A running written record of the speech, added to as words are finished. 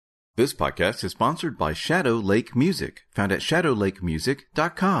This podcast is sponsored by Shadow Lake Music, found at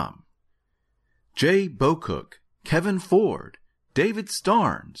shadowlakemusic.com. Jay Bocook, Kevin Ford, David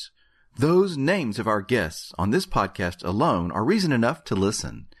Starnes. Those names of our guests on this podcast alone are reason enough to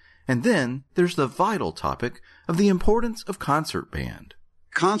listen. And then there's the vital topic of the importance of concert band.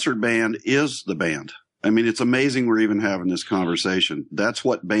 Concert band is the band. I mean, it's amazing we're even having this conversation. That's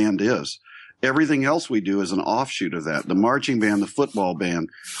what band is. Everything else we do is an offshoot of that. The marching band, the football band,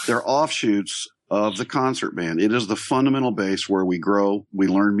 they're offshoots of the concert band. It is the fundamental base where we grow. We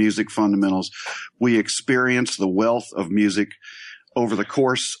learn music fundamentals. We experience the wealth of music over the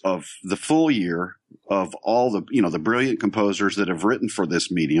course of the full year of all the brilliant composers that have written for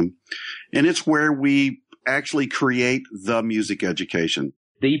this medium. And it's where we actually create the music education.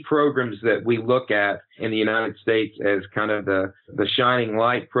 The programs that we look at in the United States as kind of the shining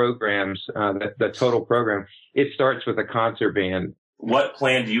light programs, the total program, it starts with a concert band. What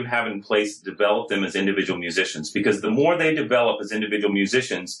plan do you have in place to develop them as individual musicians? Because the more they develop as individual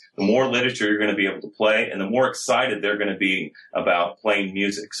musicians, the more literature you're going to be able to play and the more excited they're going to be about playing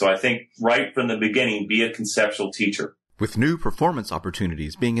music. So I think right from the beginning, be a conceptual teacher. With new performance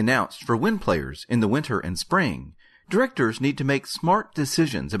opportunities being announced for wind players in the winter and spring, directors need to make smart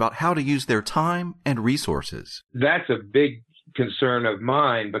decisions about how to use their time and resources. That's a big concern of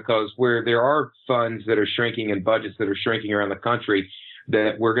mine because where there are funds that are shrinking and budgets that are shrinking around the country,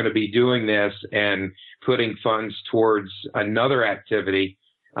 that we're going to be doing this and putting funds towards another activity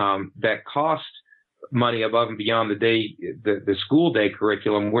that costs money above and beyond the school day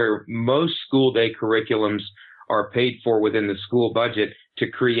curriculum, where most school day curriculums are paid for within the school budget to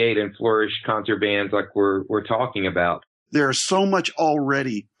create and flourish concert bands like we're talking about. There's so much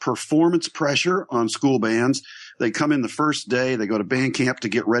already performance pressure on school bands. They come in the first day, they go to band camp to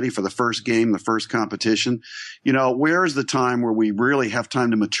get ready for the first game, the first competition. You know, where is the time where we really have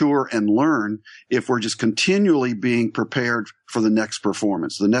time to mature and learn if we're just continually being prepared for the next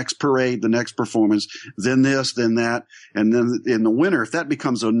performance, the next parade, the next performance, then this, then that. And then in the winter, if that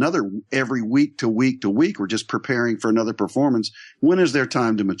becomes another every week to week to week, we're just preparing for another performance. When is there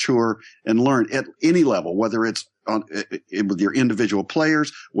time to mature and learn at any level, whether it's with your individual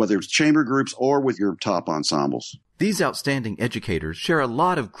players, whether it's chamber groups or with your top ensembles? These outstanding educators share a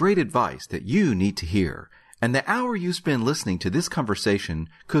lot of great advice that you need to hear, and the hour you spend listening to this conversation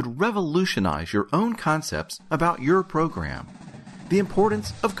could revolutionize your own concepts about your program. The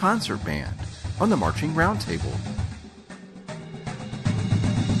importance of concert band on the Marching Roundtable.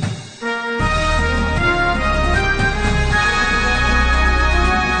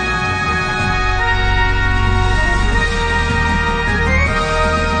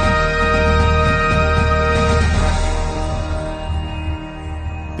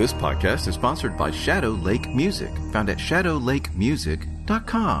 This podcast is sponsored by Shadow Lake Music, found at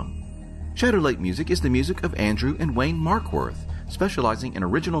shadowlakemusic.com. Shadow Lake Music is the music of Andrew and Wayne Markworth, specializing in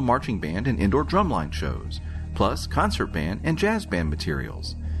original marching band and indoor drumline shows, plus concert band and jazz band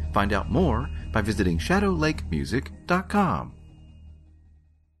materials. Find out more by visiting shadowlakemusic.com.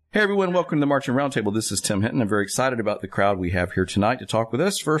 Hey everyone, welcome to the Marching Roundtable. This is Tim Hinton. I'm very excited about the crowd we have here tonight to talk with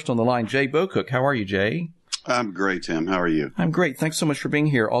us. First on the line, Jay Bocook. How are you, Jay? I'm great, Tim. How are you? I'm great. Thanks so much for being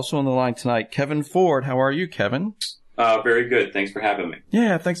here. Also on the line tonight, Kevin Ford. How are you, Kevin? Very good. Thanks for having me.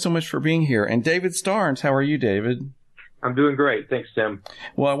 Yeah, thanks so much for being here. And David Starnes. How are you, David? I'm doing great. Thanks, Tim.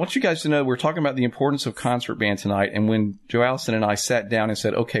 Well, I want you guys to know we're talking about the importance of concert band tonight. And when Joe Allison and I sat down and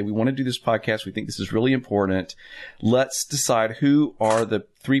said, okay, we want to do this podcast, we think this is really important, let's decide who are the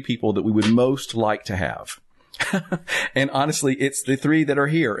three people that we would most like to have. And honestly, it's the three that are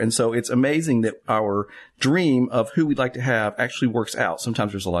here. And so it's amazing that our dream of who we'd like to have actually works out.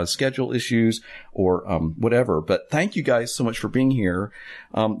 Sometimes there's a lot of schedule issues or whatever. But thank you guys so much for being here.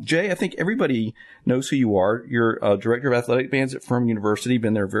 Jay, I think everybody knows who you are. You're director of athletic bands at Furman University,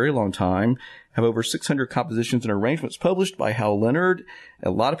 been there a very long time, have over 600 compositions and arrangements published by Hal Leonard.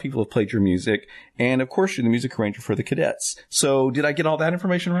 A lot of people have played your music. And of course, you're the music arranger for the cadets. So did I get all that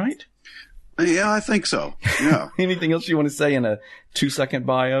information right? Yeah, I think so. Yeah. Anything else you want to say in a 2-second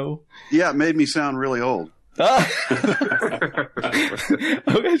bio? Yeah, it made me sound really old. Okay,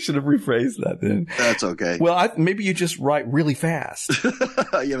 I should have rephrased that then. That's okay. Well, maybe you just write really fast.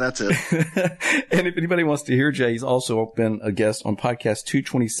 Yeah, that's it. And if anybody wants to hear Jay, he's also been a guest on podcast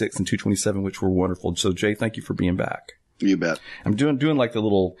 226 and 227, which were wonderful. So, Jay, thank you for being back. You bet. I'm doing like the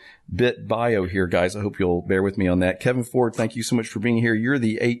little bit bio here, guys. I hope you'll bear with me on that. Kevin Ford, thank you so much for being here. You're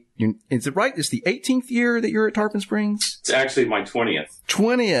is it right? It's the 18th year that you're at Tarpon Springs? It's actually my 20th.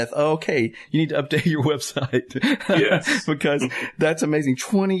 20th. Okay. You need to update your website. Yes. Because that's amazing.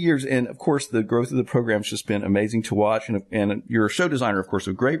 20 years. And of course, the growth of the program's just been amazing to watch. And you're a show designer, of course,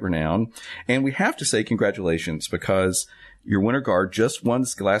 of great renown. And we have to say congratulations because your winter guard just won the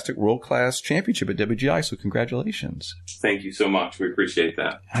Scholastic World Class Championship at WGI, so congratulations. Thank you so much. We appreciate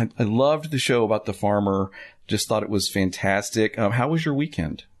that. I loved the show about the farmer. Just thought it was fantastic. How was your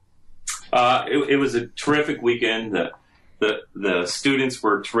weekend? It was a terrific weekend. The students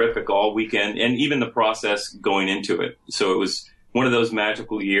were terrific all weekend, and even the process going into it. So it was one of those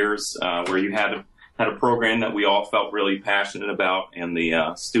magical years where you had a program that we all felt really passionate about, and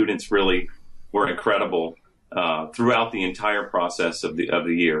the students really were incredible throughout the entire process of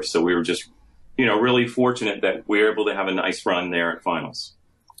the year. So we were just, really fortunate that we were able to have a nice run there at finals.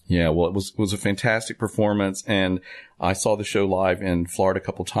 Yeah, well, it was a fantastic performance, and I saw the show live in Florida a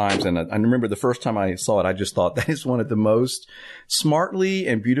couple times, and I remember the first time I saw it, I just thought that is one of the most smartly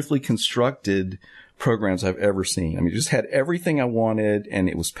and beautifully constructed programs I've ever seen. I mean, it just had everything I wanted, and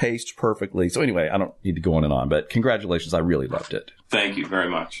it was paced perfectly. So anyway, I don't need to go on and on, but congratulations. I really loved it. Thank you very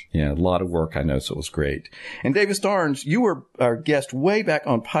much. Yeah, a lot of work, I know, so it was great. And David Starnes, you were our guest way back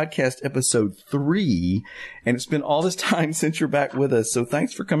on podcast episode 3, and it's been all this time since you're back with us, so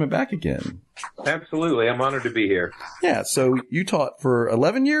thanks for coming back again. Absolutely. I'm honored to be here. Yeah, so you taught for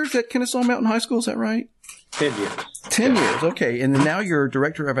 11 years at Kennesaw Mountain High School, is that right? 10 years. 10 years, okay. And then now you're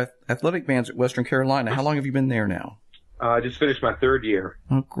director of athletic bands at Western Carolina. How long have you been there now? I just finished my 3rd year.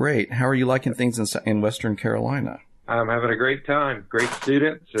 Oh, great. How are you liking things in Western Carolina? I'm having a great time. Great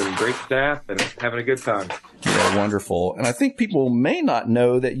students and great staff and having a good time. Yeah, wonderful. And I think people may not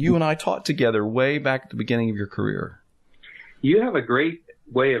know that you and I taught together way back at the beginning of your career. You have a great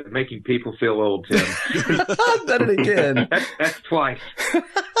way of making people feel old, Tim. I've done it again. That's twice.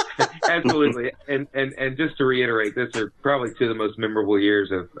 Absolutely. And just to reiterate, these are probably 2 of the most memorable years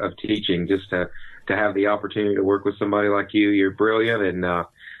of teaching, just to have the opportunity to work with somebody like you. You're brilliant, and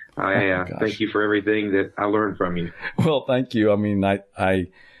I thank you for everything that I learned from you. Well, thank you. I mean,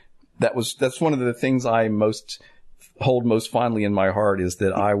 that's one of the things I hold most fondly in my heart is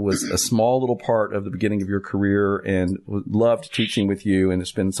that I was a small little part of the beginning of your career and loved teaching with you. And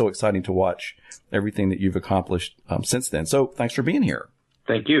it's been so exciting to watch everything that you've accomplished since then. So thanks for being here.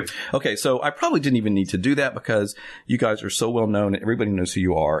 Thank you. Okay, so I probably didn't even need to do that because you guys are so well known and everybody knows who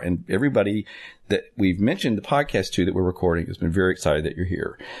you are. And everybody that we've mentioned the podcast to that we're recording has been very excited that you're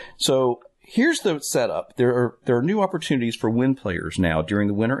here. So here's the setup. There are new opportunities for wind players now during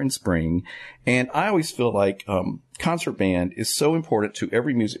the winter and spring. And I always feel like concert band is so important to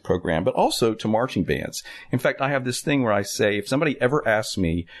every music program, but also to marching bands. In fact, I have this thing where I say, if somebody ever asks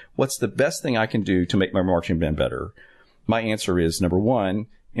me, what's the best thing I can do to make my marching band better? My answer is, number 1,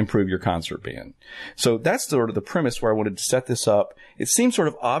 improve your concert band. So that's sort of the premise where I wanted to set this up. It seems sort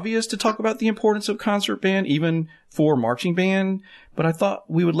of obvious to talk about the importance of concert band, even for marching band, but I thought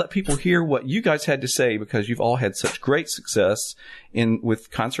we would let people hear what you guys had to say because you've all had such great success with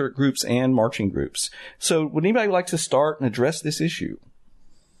concert groups and marching groups. So would anybody like to start and address this issue?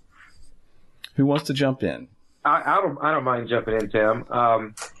 Who wants to jump in? I don't mind jumping in, Tim. I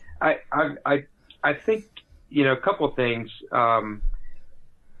think, a couple of things.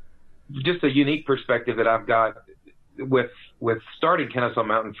 Just a unique perspective that I've got with starting Kennesaw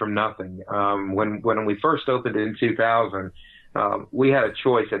Mountain from nothing. When we first opened in 2000, we had a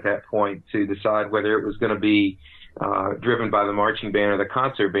choice at that point to decide whether it was going to be driven by the marching band or the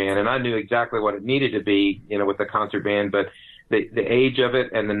concert band, and I knew exactly what it needed to be, with the concert band, but the age of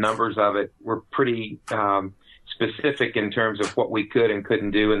it and the numbers of it were pretty specific in terms of what we could and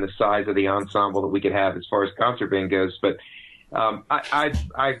couldn't do and the size of the ensemble that we could have as far as concert band goes. But I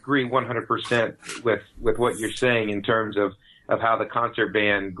agree 100% with what you're saying in terms of how the concert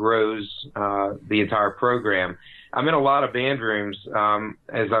band grows the entire program. I'm in a lot of band rooms,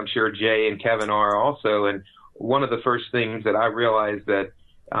 as I'm sure Jay and Kevin are also, and one of the first things that I realized that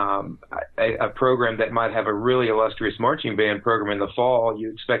a program that might have a really illustrious marching band program in the fall,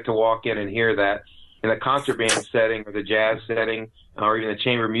 you expect to walk in and hear that in a concert band setting or the jazz setting or even the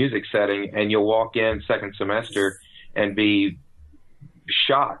chamber music setting, and you'll walk in second semester and be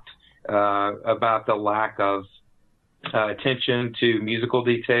shocked about the lack of attention to musical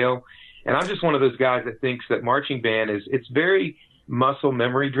detail. And I'm just one of those guys that thinks that marching band it's very muscle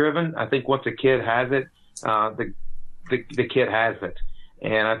memory driven. I think once a kid has it, the kid has it.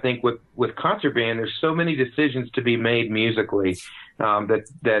 And I think with concert band, there's so many decisions to be made musically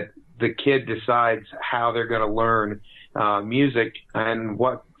that the kid decides how they're going to learn music and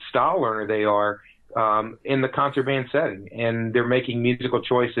what style learner they are in the concert band setting. And they're making musical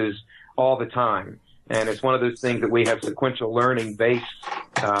choices all the time. And it's one of those things that we have sequential learning based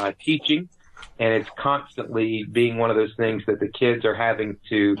teaching. And it's constantly being one of those things that the kids are having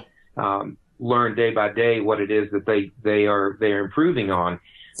to learn day by day what it is that they are improving on.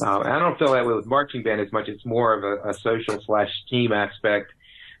 I don't feel that way with marching band as much. It's more of a social / team aspect.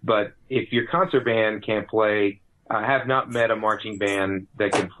 But if your concert band can't play, I have not met a marching band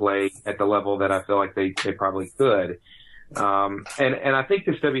that can play at the level that I feel like they probably could. And I think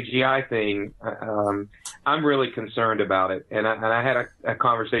this WGI thing, I'm really concerned about it. And I had a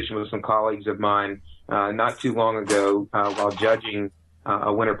conversation with some colleagues of mine, not too long ago, while judging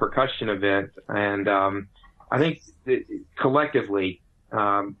a winter percussion event. And, I think that collectively,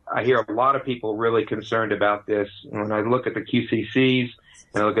 I hear a lot of people really concerned about this. When I look at the QCCs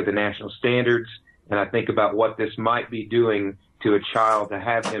and I look at the national standards and I think about what this might be doing to a child to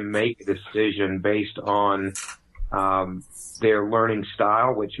have him make a decision based on their learning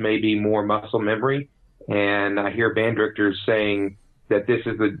style, which may be more muscle memory. And I hear band directors saying that this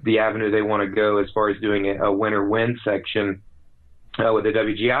is the avenue they want to go as far as doing a winter win section with the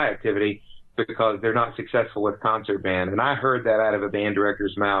WGI activity, because they're not successful with concert band. And I heard that out of a band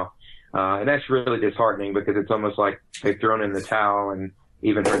director's mouth. And that's really disheartening, because it's almost like they've thrown in the towel, and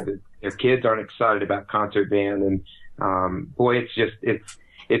even heard that their kids aren't excited about concert band. And, boy,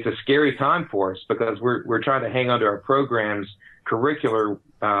 it's a scary time for us, because we're trying to hang onto our programs curricular,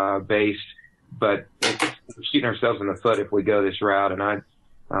 based, but we're shooting ourselves in the foot if we go this route. And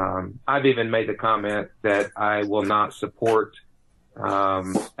I've even made the comment that I will not support,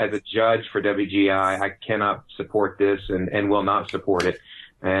 as a judge for WGI, I cannot support this and will not support it.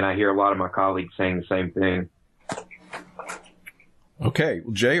 And I hear a lot of my colleagues saying the same thing. Okay.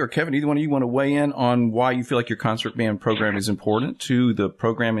 Well, Jay or Kevin, either one of you want to weigh in on why you feel like your concert band program is important to the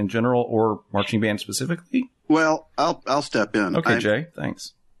program in general or marching band specifically? Well, I'll step in. Okay, Jay,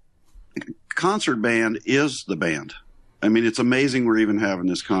 thanks. Concert band is the band. I mean, it's amazing we're even having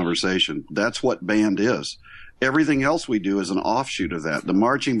this conversation. That's what band is. Everything else we do is an offshoot of that. The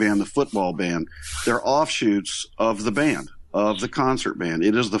marching band, the football band, they're offshoots of the band, of the concert band.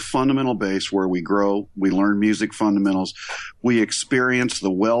 It is the fundamental base where we grow, we learn music fundamentals, we experience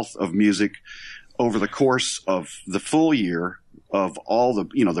the wealth of music over the course of the full year of all the,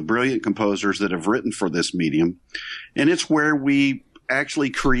 the brilliant composers that have written for this medium. And it's where we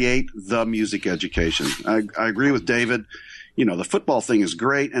actually create the music education. I agree with David. The football thing is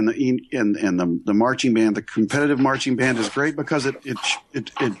great, and the marching band, the competitive marching band, is great because it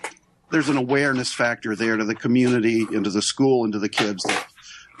there's an awareness factor there to the community and to the school and to the kids that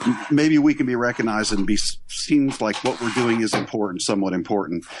maybe we can be recognized and seems like what we're doing is important, somewhat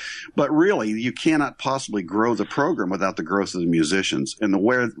important. But really, you cannot possibly grow the program without the growth of the musicians. And the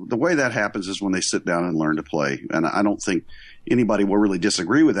way that happens is when they sit down and learn to play. And I don't think anybody will really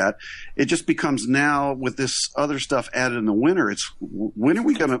disagree with that. It just becomes now, with this other stuff added in the winter, it's when are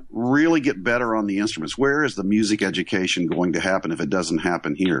we going to really get better on the instruments? Where is the music education going to happen if it doesn't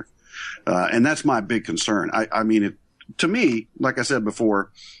happen here? And that's my big concern. I mean, to me, like I said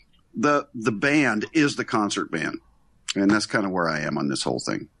before, the band is the concert band. And that's kind of where I am on this whole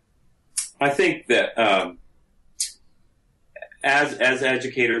thing. I think that as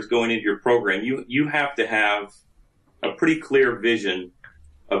educators going into your program, you have to have a pretty clear vision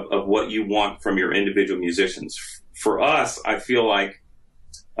of what you want from your individual musicians. For us, I feel like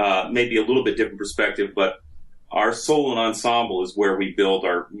maybe a little bit different perspective, but our solo and ensemble is where we build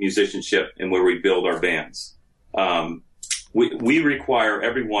our musicianship and where we build our bands. We require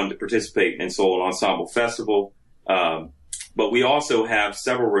everyone to participate in Solo and Ensemble Festival, but we also have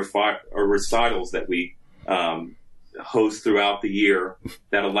several recitals that we host throughout the year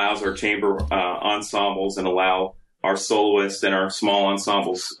that allows our chamber ensembles and allow our soloists and our small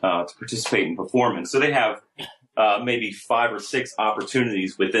ensembles to participate in performance. So they have maybe 5 or 6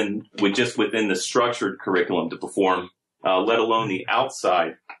 opportunities within the structured curriculum to perform, let alone the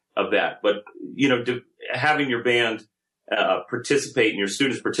outside of that. But having your band participate and your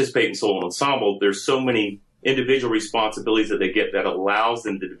students participate in solo ensemble, there's so many individual responsibilities that they get that allows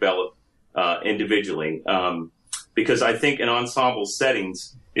them to develop individually. Because I think in ensemble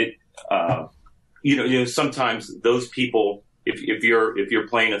settings, sometimes those people, if you're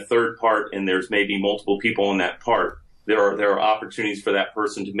playing a third part and there's maybe multiple people in that part, there are opportunities for that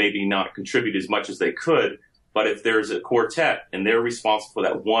person to maybe not contribute as much as they could. But if there's a quartet and they're responsible for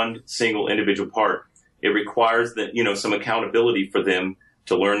that one single individual part, it requires that, some accountability for them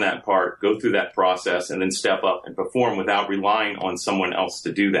to learn that part, go through that process, and then step up and perform without relying on someone else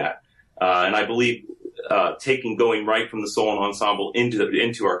to do that. And I believe going right from the solo and ensemble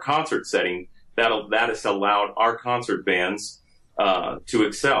into our concert setting, that has allowed our concert bands to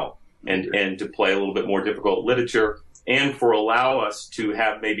excel and to play a little bit more difficult literature, and allow us to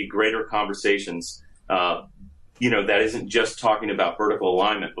have maybe greater conversations. That isn't just talking about vertical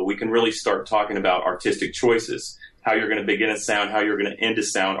alignment, but we can really start talking about artistic choices, how you're going to begin a sound, how you're going to end a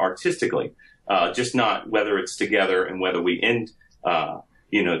sound artistically, just not whether it's together and whether we end,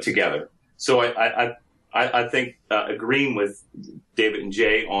 together. So I think agreeing with David and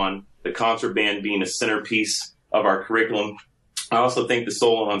Jay on the concert band being a centerpiece of our curriculum, I also think the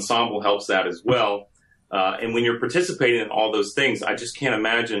solo ensemble helps that as well. And when you're participating in all those things, I just can't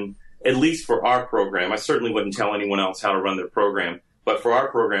imagine, at least for our program, I certainly wouldn't tell anyone else how to run their program, but for our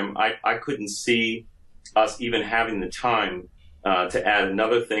program, I couldn't see us even having the time to add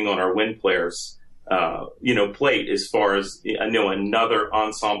another thing on our wind players, plate as far as, another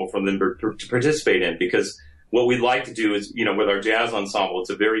ensemble for them to participate in. Because what we'd like to do is, with our jazz ensemble, it's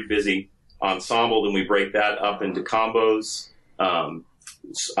a very busy ensemble, and we break that up into combos.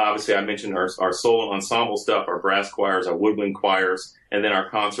 Obviously, I mentioned our solo ensemble stuff, our brass choirs, our woodwind choirs, and then our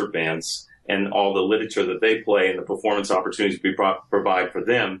concert bands and all the literature that they play and the performance opportunities we provide for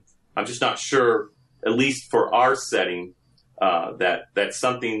them. I'm just not sure, at least for our setting, that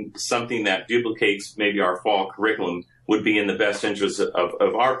something that duplicates maybe our fall curriculum would be in the best interest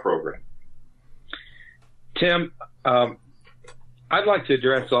of our program. Tim, I'd like to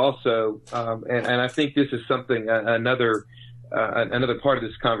address also, and I think this is something, another part of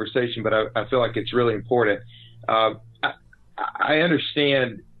this conversation, but I feel like it's really important. I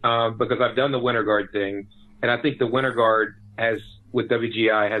understand because I've done the Winter Guard thing, and I think the Winter Guard with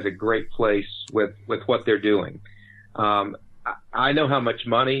WGI has a great place with what they're doing. I know how much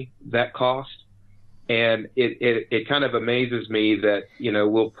money that costs, and it kind of amazes me that,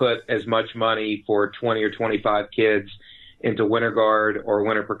 we'll put as much money for 20 or 25 kids into Winter Guard or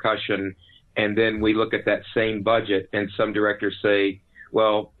winter percussion, and then we look at that same budget and some directors say,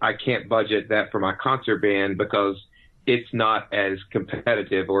 well, I can't budget that for my concert band because it's not as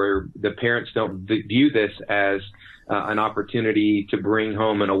competitive, or the parents don't view this as an opportunity to bring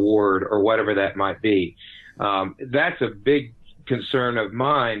home an award or whatever that might be. That's a big concern of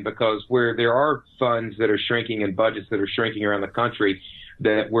mine, because where there are funds that are shrinking and budgets that are shrinking around the country,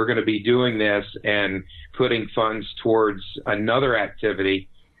 that we're going to be doing this and putting funds towards another activity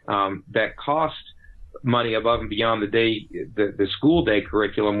that costs money above and beyond the school day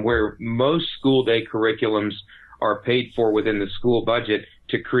curriculum, where most school day curriculums are paid for within the school budget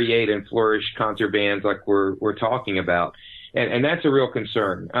to create and flourish concert bands like we're talking about. And that's a real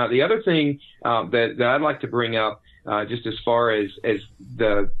concern. The other thing that I'd like to bring up, just as far as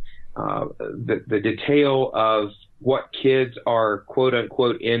the detail of what kids are quote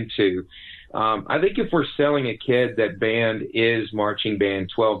unquote into, I think if we're selling a kid that band is marching band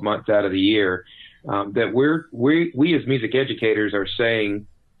 12 months out of the year, that we as music educators are saying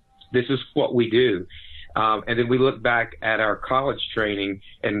this is what we do. And then we look back at our college training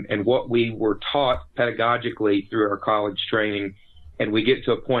and what we were taught pedagogically through our college training, and we get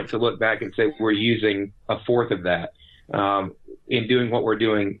to a point to look back and say we're using a fourth of that in doing what we're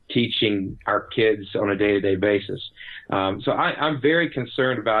doing, teaching our kids on a day-to-day basis. So I'm very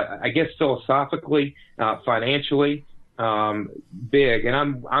concerned about, I guess, philosophically, financially, big. And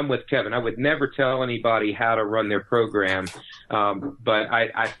I'm with Kevin. I would never tell anybody how to run their program. But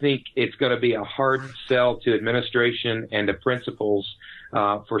I think it's going to be a hard sell to administration and to principals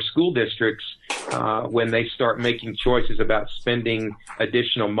for school districts when they start making choices about spending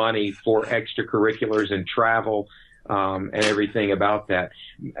additional money for extracurriculars and travel and everything about that.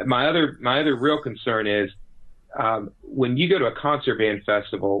 My other real concern is when you go to a concert band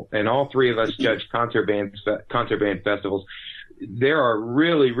festival, and all three of us judge concert band festivals, there are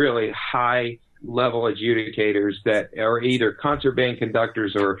really, really high level adjudicators that are either concert band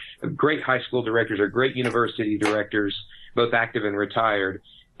conductors or great high school directors or great university directors, both active and retired.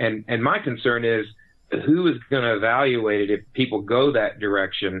 And my concern is who is going to evaluate it if people go that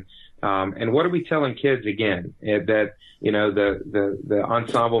direction? And what are we telling kids again? That, the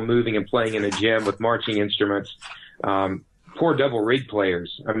ensemble moving and playing in a gym with marching instruments, poor double reed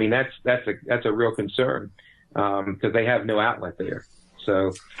players. I mean, that's a real concern, because they have no outlet there.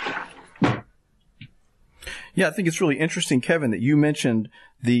 So. Yeah, I think it's really interesting, Kevin, that you mentioned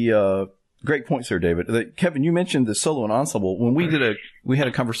the great points there, David. Kevin, you mentioned the solo and ensemble. When we had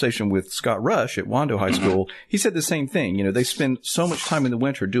a conversation with Scott Rush at Wando High School, he said the same thing. They spend so much time in the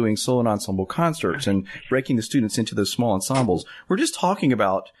winter doing solo and ensemble concerts and breaking the students into those small ensembles. We're just talking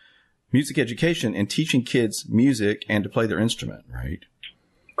about music education and teaching kids music and to play their instrument, right?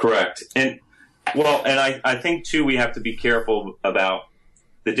 Correct. And Well, and I think too, we have to be careful about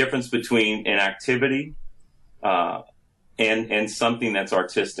the difference between an activity and something that's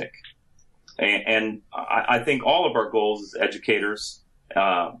artistic. And I think all of our goals as educators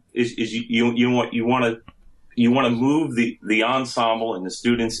is you want to move the ensemble and the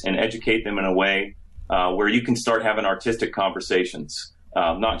students and educate them in a way where you can start having artistic conversations,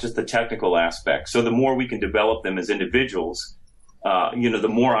 not just the technical aspects. So the more we can develop them as individuals, the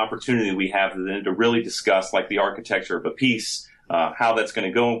more opportunity we have then to really discuss, like, the architecture of a piece, how that's going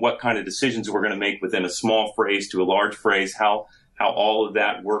to go, and what kind of decisions we're going to make within a small phrase to a large phrase, how all of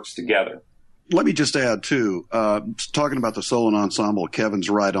that works together. Let me just add, too, talking about the solo and ensemble, Kevin's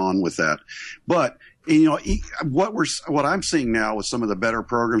right on with that. But, what I'm seeing now with some of the better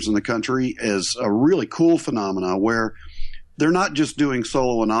programs in the country is a really cool phenomena where they're not just doing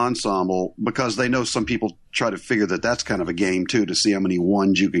solo and ensemble because they know some people try to figure that that's kind of a game too, to see how many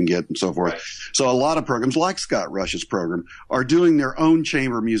ones you can get and so forth. Right. So a lot of programs like Scott Rush's program are doing their own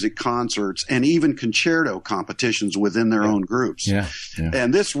chamber music concerts and even concerto competitions within their own groups. Yeah.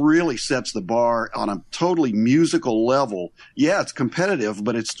 And this really sets the bar on a totally musical level. Yeah, it's competitive,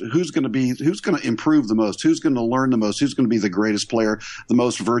 but it's who's going to improve the most, who's going to learn the most, who's going to be the greatest player, the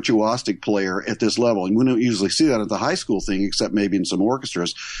most virtuosic player at this level. And we don't usually see that at the high school thing, except maybe in some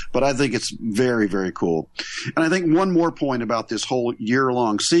orchestras. But I think it's very, very cool. And I think one more point about this whole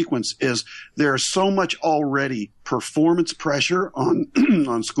year-long sequence is there's so much already performance pressure on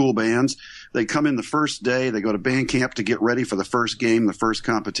on school bands. They come in the first day, they go to band camp to get ready for the first game, the first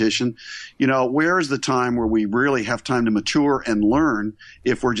competition. Where is the time where we really have time to mature and learn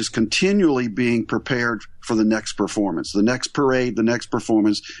if we're just continually being prepared for the next performance, the next parade, the next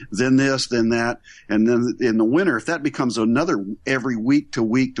performance, then this, then that. And then in the winter, if that becomes another every week to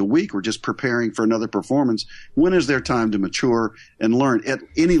week to week, we're just preparing for another performance. When is there time to mature and learn at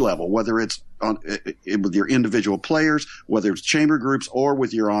any level, whether it's with your individual players, whether it's chamber groups or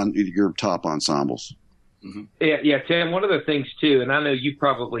with your top ensembles? Mm-hmm. Yeah, Tim, one of the things too, and I know you've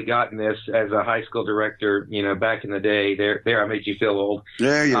probably gotten this as a high school director, back in the day. There, I made you feel old.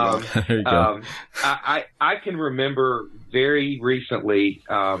 There you go. There you go. I can remember very recently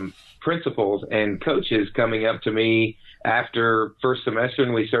principals and coaches coming up to me after first semester,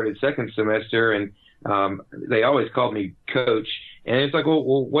 and we started second semester, and they always called me coach. And it's like, well,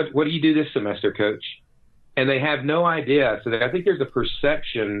 what do you do this semester, coach? And they have no idea. So I think there's a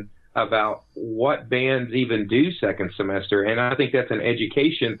perception about what bands even do second semester. And I think that's an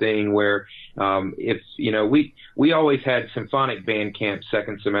education thing where we always had symphonic band camp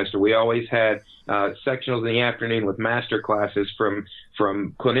second semester. We always had sectionals in the afternoon with master classes from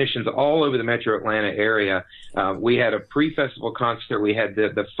clinicians all over the metro Atlanta area. We had a pre-festival concert. We had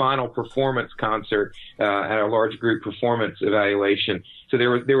the final performance concert at our large group performance evaluation. So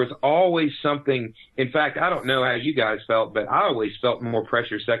there was always something. In fact, I don't know how you guys felt, but I always felt more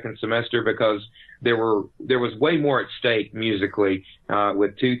pressure second semester because there was way more at stake musically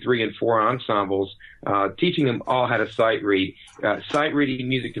with 2, 3, and 4 ensembles. Teaching them all how to sight reading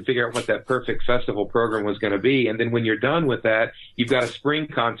music to figure out what that perfect festival program was going to be. And then when you're done with that, you've got a spring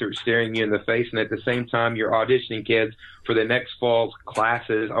concert staring you in the face, and at the same time you're auditioning kids for the next fall's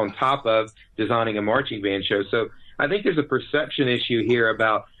classes on top of designing a marching band show. So I think there's a perception issue here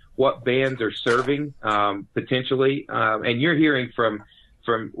about what bands are serving potentially, and you're hearing from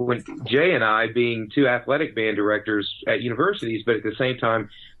when Jay and I being 2 athletic band directors at universities, but at the same time,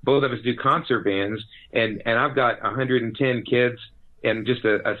 both of us do concert bands, and I've got 110 kids and just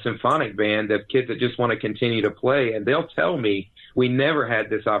a symphonic band of kids that just want to continue to play, and they'll tell me, we never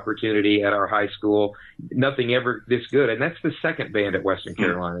had this opportunity at our high school, nothing ever this good, and that's the second band at Western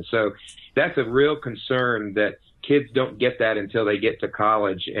Carolina. So that's a real concern that kids don't get that until they get to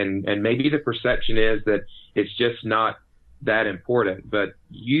college, and maybe the perception is that it's just not that important, but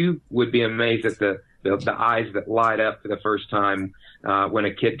you would be amazed at the eyes that light up for the first time when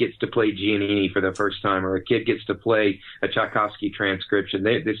a kid gets to play Giannini for the first time, or a kid gets to play a Tchaikovsky transcription.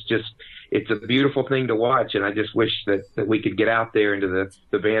 It's a beautiful thing to watch, and I just wish that we could get out there into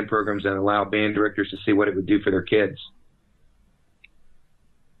the band programs and allow band directors to see what it would do for their kids.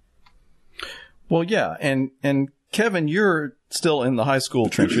 Well, yeah, and Kevin, you're still in the high school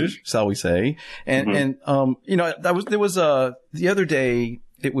trenches, shall we say? And there was the other day.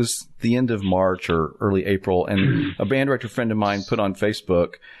 It was the end of March or early April, and a band director friend of mine put on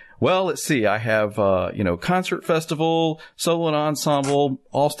Facebook, well, let's see, I have, concert festival, solo and ensemble,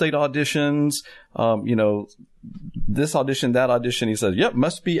 all state auditions, this audition, that audition. He said, yep,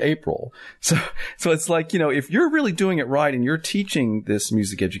 must be April. So it's like, if you're really doing it right and you're teaching this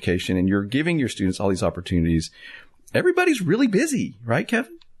music education and you're giving your students all these opportunities, everybody's really busy, right,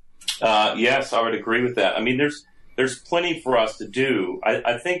 Kevin? Yes, I would agree with that. I mean, there's plenty for us to do.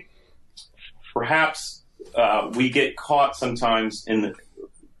 I think perhaps we get caught sometimes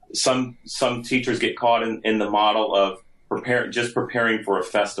some teachers get caught in the model of preparing for a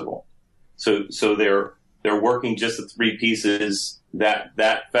festival. So they're working just the three pieces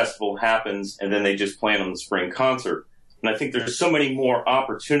that festival happens, and then they just plan on the spring concert. And I think there's so many more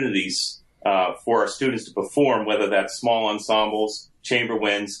opportunities for our students to perform, whether that's small ensembles, chamber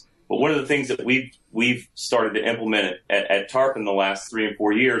winds. But one of the things that we've started to implement at Tarpon the last 3 and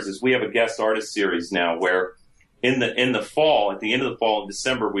 4 years is we have a guest artist series now, where in the fall, at the end of the fall in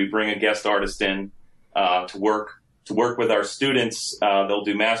December, we bring a guest artist in to work with our students. They'll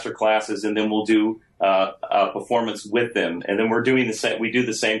do master classes, and then we'll do a performance with them. And then we're doing the same. We do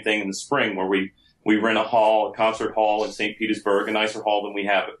the same thing in the spring, where we rent a concert hall in St. Petersburg, a nicer hall than we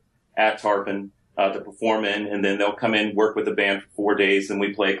have at Tarpon, to perform in, and then they'll come in, work with the band for 4 days, and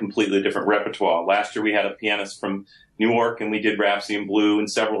we play a completely different repertoire. Last year we had a pianist from New York, and we did Rhapsody in Blue and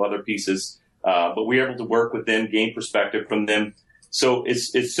several other pieces, but we were able to work with them, gain perspective from them. So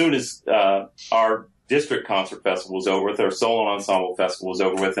as soon as our district concert festival was over with, our solo ensemble festival was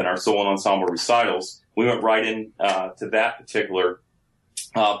over with, and our solo ensemble recitals, we went right in to that particular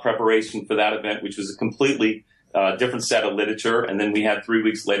preparation for that event, which was a completely different set of literature. And then we had 3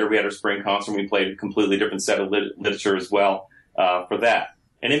 weeks later, we had our spring concert, and we played a completely different set of literature as well for that.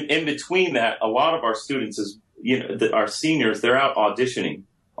 And in between that, a lot of our students, our seniors, they're out auditioning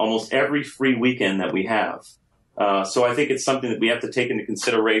almost every free weekend that we have. So I think it's something that we have to take into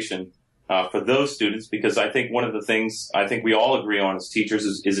consideration for those students, because I think one of the things I think we all agree on as teachers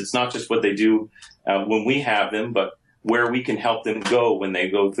is it's not just what they do when we have them, but where we can help them go when they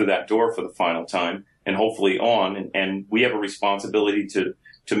go through that door for the final time, and hopefully on. And we have a responsibility to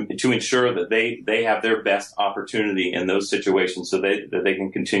ensure that they have their best opportunity in those situations, so that they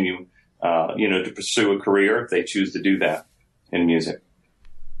can continue, to pursue a career if they choose to do that in music.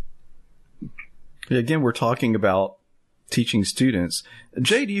 Again, we're talking about teaching students.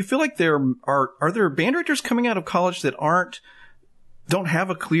 Jay, do you feel like there are there band directors coming out of college that don't have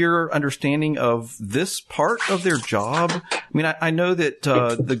a clear understanding of this part of their job? I mean, I know that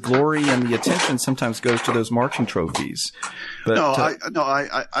the glory and the attention sometimes goes to those marching trophies. But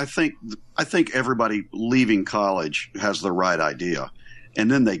I think everybody leaving college has the right idea,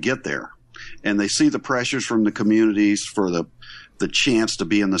 and then they get there and they see the pressures from the communities for the chance to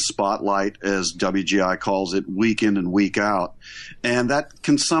be in the spotlight, as WGI calls it, week in and week out, and that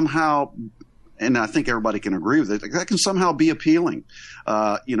can somehow, and I think everybody can agree with it, that can somehow be appealing.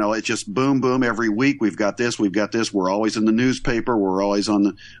 It's just boom, boom, every week we've got this. We're always in the newspaper. We're always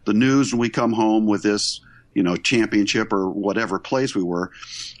on the news when we come home with this, championship or whatever place we were.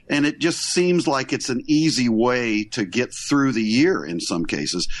 And it just seems like it's an easy way to get through the year in some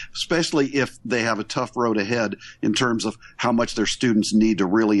cases, especially if they have a tough road ahead in terms of how much their students need to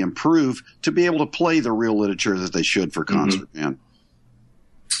really improve to be able to play the real literature that they should for concert band.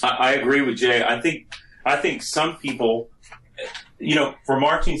 I agree with Jay. I think some people, for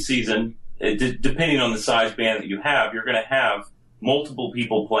marching season, depending on the size band that you have, you're going to have multiple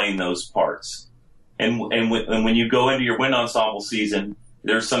people playing those parts. And when you go into your wind ensemble season,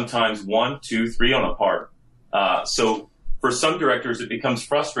 there's sometimes 1, 2, 3 on a part. So for some directors, it becomes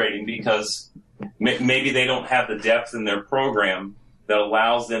frustrating because maybe they don't have the depth in their program that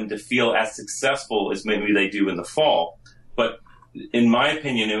allows them to feel as successful as maybe they do in the fall. But in my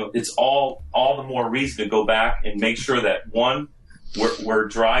opinion, it's all the more reason to go back and make sure that, one, we're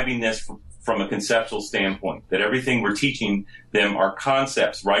driving this from a conceptual standpoint, that everything we're teaching them are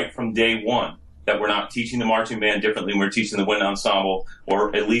concepts right from day one, that we're not teaching the marching band differently than we're teaching the wind ensemble,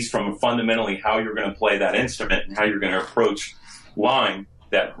 or at least from fundamentally how you're going to play that instrument and how you're going to approach line,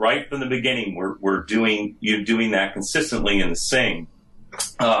 that right from the beginning you're doing that consistently in the sing.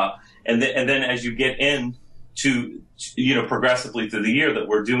 And then as you get into progressively through the year, that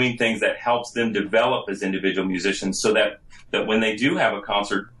we're doing things that helps them develop as individual musicians, so that when they do have a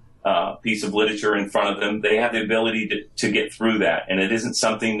concert piece of literature in front of them, they have the ability to get through that. And it isn't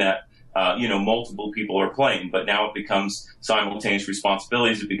something that multiple people are playing, but now it becomes simultaneous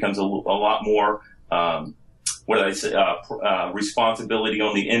responsibilities. It becomes a lot more, responsibility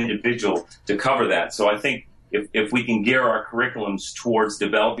on the individual to cover that. So I think if we can gear our curriculums towards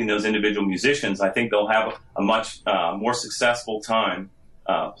developing those individual musicians, I think they'll have a much more successful time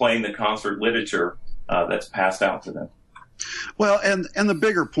playing the concert literature that's passed out to them. Well, and the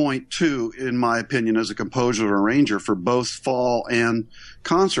bigger point, too, in my opinion, as a composer and arranger for both fall and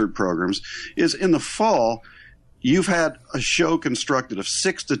concert programs, is in the fall, you've had a show constructed of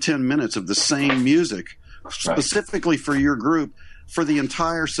 6 to 10 minutes of the same music specifically for your group for the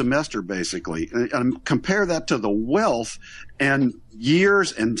entire semester, basically. And compare that to the wealth and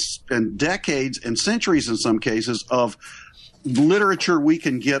years and decades and centuries in some cases of literature we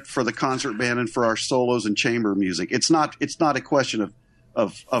can get for the concert band and for our solos and chamber music. It's not a question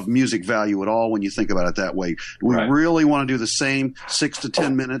of music value at all when you think about it that way. We really want to do the same 6 to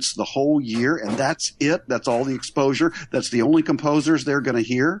 10 minutes the whole year, and that's it. That's all the exposure. That's the only composers they're going to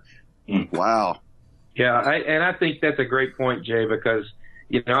hear. Wow. Yeah, I think that's a great point, Jay, because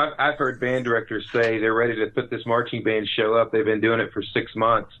I've heard band directors say they're ready to put this marching band show up. They've been doing it for 6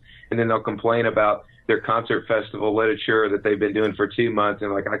 months, and then they'll complain about their concert festival literature that they've been doing for 2 months,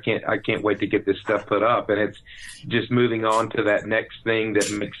 and I can't wait to get this stuff put up. And it's just moving on to that next thing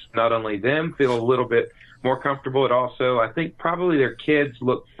that makes not only them feel a little bit more comfortable, but also I think probably their kids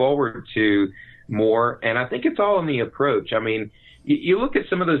look forward to more. And I think it's all in the approach. I mean, you look at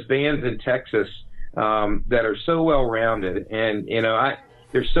some of those bands in Texas that are so well rounded, and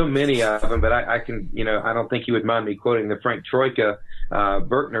there's so many of them, but I can, I don't think you would mind me quoting the Frank Troika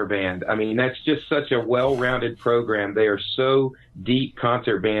Berkner Band. I mean, that's just such a well-rounded program. They are so deep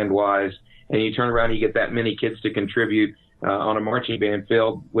concert band-wise, and you turn around and you get that many kids to contribute on a marching band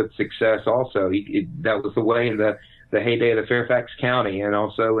filled with success also. That was the way in the heyday of the Fairfax County and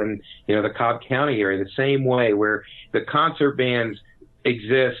also in, the Cobb County area, the same way where the concert bands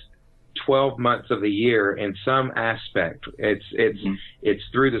exist 12 months of the year in some aspect. It's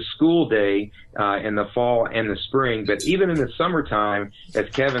through the school day in the fall and the spring, but even in the summertime, as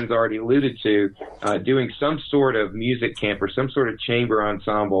Kevin's already alluded to, doing some sort of music camp or some sort of chamber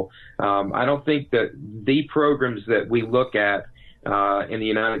ensemble. I don't think that the programs that we look at in the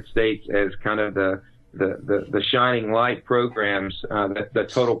United States as kind of the shining light programs, the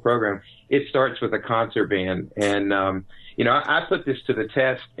total program, it starts with a concert band. And I put this to the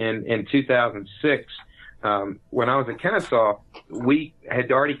test in 2006. When I was at Kennesaw, we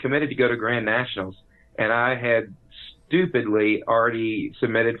had already committed to go to Grand Nationals, and I had stupidly already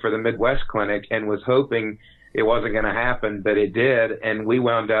submitted for the Midwest Clinic and was hoping it wasn't going to happen, but it did, and we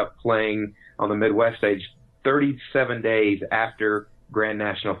wound up playing on the Midwest stage 37 days after Grand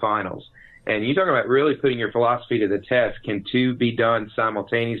National Finals. And you talk about really putting your philosophy to the test. Can two be done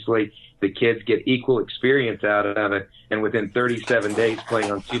simultaneously? The kids get equal experience out of it, and within 37 days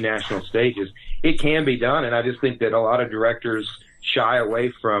playing on two national stages, it can be done. And I just think that a lot of directors shy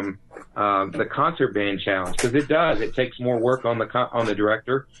away from the concert band challenge because it does. It takes more work on the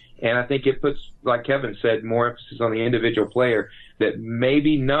director, and I think it puts, like Kevin said, more emphasis on the individual player. That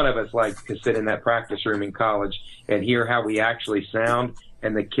maybe none of us like to sit in that practice room in college and hear how we actually sound.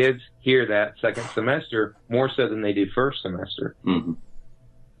 And the kids hear that second semester more so than they do first semester. Mm-hmm.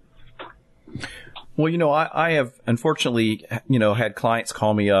 Well, I have unfortunately, had clients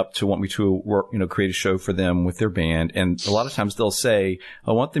call me up to want me to work, create a show for them with their band. And a lot of times they'll say,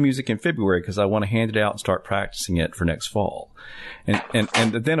 I want the music in February because I want to hand it out and start practicing it for next fall. And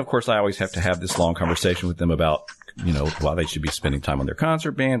then, of course, I always have to have this long conversation with them about, why they should be spending time on their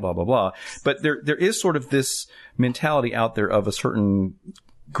concert band, blah, blah, blah. But there is sort of this mentality out there of a certain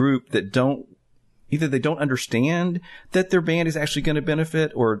group that either they don't understand that their band is actually going to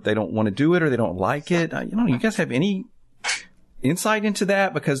benefit, or they don't want to do it, or they don't like it. You guys have any insight into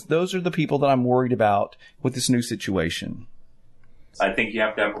that? Because those are the people that I'm worried about with this new situation. I think you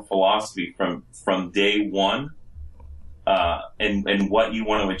have to have a philosophy from day one, and what you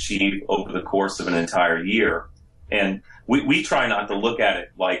want to achieve over the course of an entire year. And we try not to look at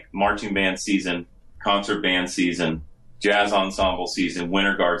it like marching band season, concert band season, jazz ensemble season,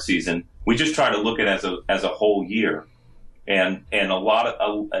 winter guard season. We just try to look at it as a whole year, and a lot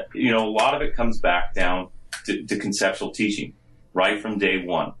of it comes back down to conceptual teaching right from day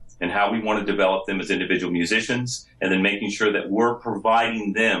one, and how we want to develop them as individual musicians, and then making sure that we're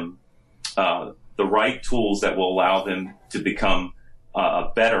providing them the right tools that will allow them to become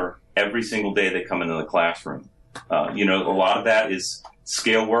better every single day they come into the classroom. A lot of that is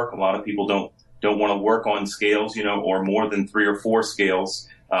scale work. A lot of people don't want to work on scales, or more than 3 or 4 scales.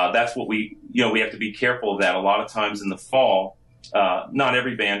 That's what we have to be careful of that. A lot of times in the fall, not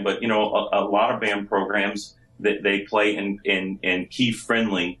every band, but, a lot of band programs that they play in key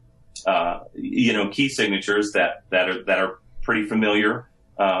friendly, key signatures that are pretty familiar,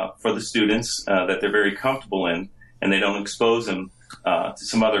 for the students, that they're very comfortable in, and they don't expose them, to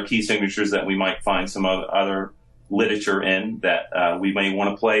some other key signatures that we might find some other literature in that, we may want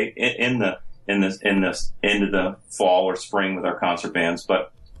to play in the into the fall or spring with our concert bands.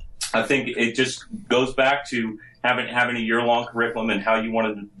 But I think it just goes back to having a year-long curriculum and how you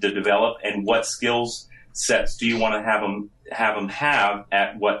want to develop, and what skills sets do you want to have them have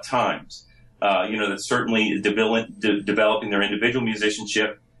at what times. that's certainly developing their individual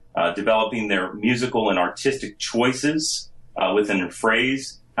musicianship, developing their musical and artistic choices within a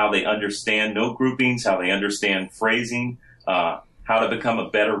phrase, how they understand note groupings, how they understand phrasing, how to become a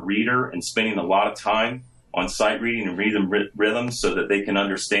better reader, and spending a lot of time on sight reading and rhythms so that they can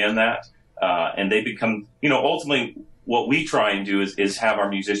understand that. And they become, ultimately what we try and do is have our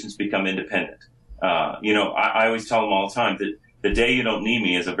musicians become independent. I always tell them all the time that the day you don't need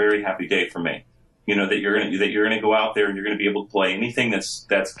me is a very happy day for me. That you're going to go out there and you're going to be able to play anything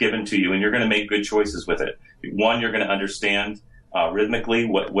that's given to you, and you're going to make good choices with it. One, you're going to understand rhythmically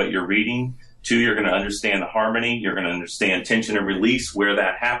what you're reading. Two, you're going to understand the harmony. You're going to understand tension and release, where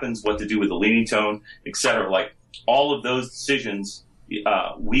that happens, what to do with the leading tone, etc. Like all of those decisions,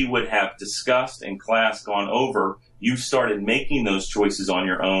 we would have discussed and class gone over. You started making those choices on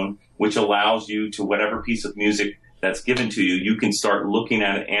your own, which allows you to whatever piece of music that's given to you, you can start looking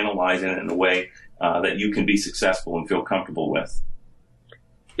at it, analyzing it in a way that you can be successful and feel comfortable with.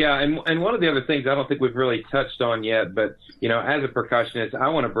 Yeah, and one of the other things I don't think we've really touched on yet, but as a percussionist, I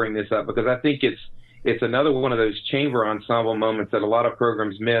want to bring this up because I think it's another one of those chamber ensemble moments that a lot of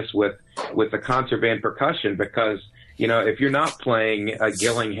programs miss with the concert band percussion, because if you're not playing a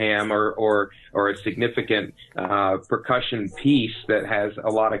Gillingham or a significant percussion piece that has a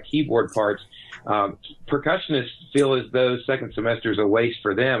lot of keyboard parts, percussionists feel as though second semester is a waste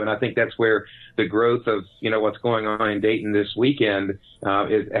for them, and I think that's where the growth of what's going on in Dayton this weekend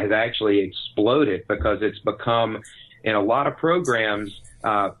has actually exploded, because it's become, in a lot of programs,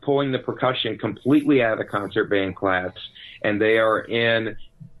 pulling the percussion completely out of the concert band class, and they are in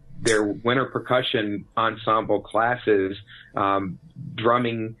their winter percussion ensemble classes,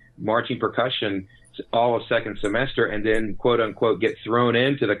 drumming, marching percussion all of second semester, and then quote unquote get thrown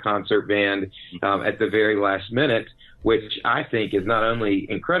into the concert band at the very last minute, which I think is not only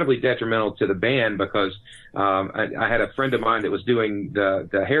incredibly detrimental to the band, because I had a friend of mine that was doing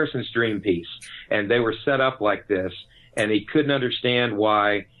the Harrison Stream piece, and they were set up like this, and he couldn't understand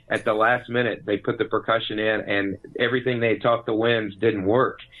why at the last minute they put the percussion in and everything they had taught the winds didn't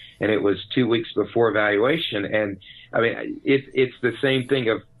work. And it was 2 weeks before evaluation. And I mean, it's the same thing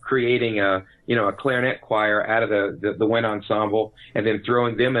of creating a clarinet choir out of the wind ensemble and then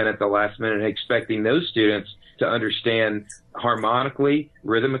throwing them in at the last minute and expecting those students to understand harmonically,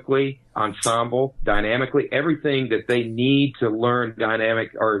 rhythmically, ensemble, dynamically, everything that they need to learn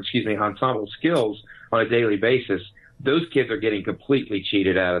ensemble skills on a daily basis. Those kids are getting completely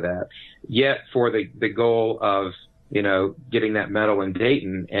cheated out of that. Yet for the goal of, getting that medal in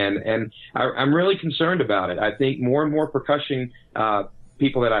Dayton. And I'm really concerned about it. I think more and more percussion,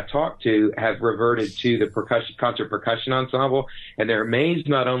 people that I talk to have reverted to the concert percussion ensemble. And they're amazed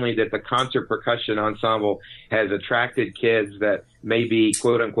not only that the concert percussion ensemble has attracted kids that may be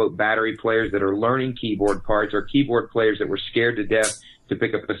quote unquote battery players that are learning keyboard parts, or keyboard players that were scared to death to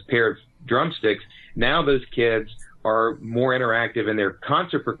pick up a pair of drumsticks. Now those kids are more interactive in their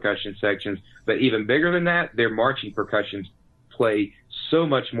concert percussion sections, but even bigger than that, their marching percussions play so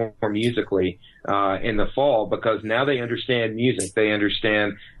much more musically in the fall, because now they understand music, they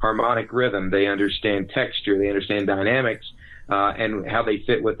understand harmonic rhythm, they understand texture, they understand dynamics, and how they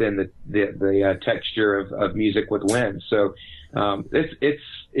fit within the texture of music with wind. So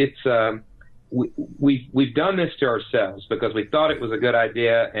we've done this to ourselves because we thought it was a good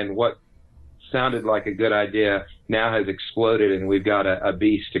idea, and what sounded like a good idea now has exploded, and we've got a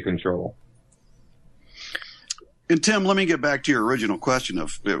beast to control. And Tim, let me get back to your original question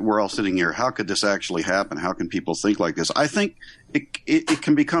of, we're all sitting here, how could this actually happen? How can people think like this? I think it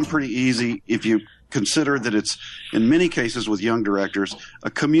can become pretty easy if you consider that it's, in many cases with young directors,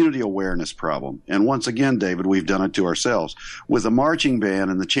 a community awareness problem. And once again, David, we've done it to ourselves. With the marching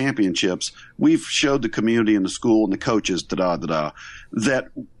band and the championships, we've showed the community and the school and the coaches,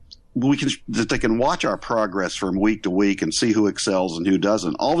 that they can watch our progress from week to week and see who excels and who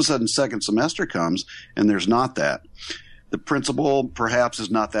doesn't. All of a sudden, second semester comes and there's not that. The principal perhaps is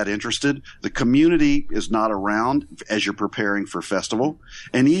not that interested. The community is not around as you're preparing for festival.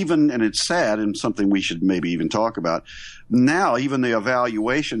 And it's sad, and something we should maybe even talk about. Now, even the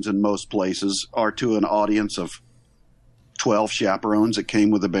evaluations in most places are to an audience of 12 chaperones that came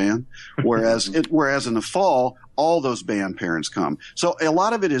with the band, whereas in the fall, all those band parents come. So a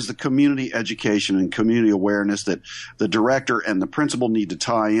lot of it is the community education and community awareness that the director and the principal need to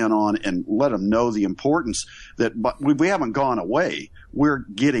tie in on and let them know the importance that, but we haven't gone away. We're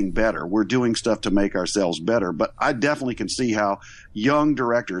getting better. We're doing stuff to make ourselves better. But I definitely can see how young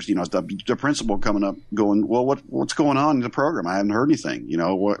directors, the principal coming up going, well, what's going on in the program? I haven't heard anything.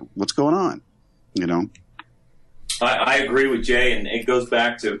 What's going on? I agree with Jay, and it goes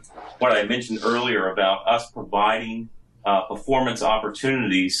back to what I mentioned earlier about us providing performance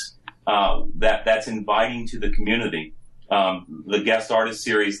opportunities that's inviting to the community. The guest artist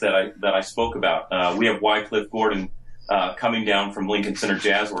series that I spoke about, we have Wycliffe Gordon coming down from Lincoln Center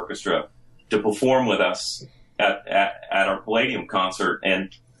Jazz Orchestra to perform with us at our Palladium concert,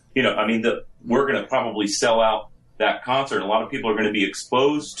 and we're going to probably sell out that concert. A lot of people are going to be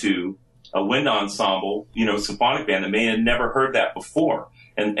exposed to a wind ensemble, symphonic band that may have never heard that before.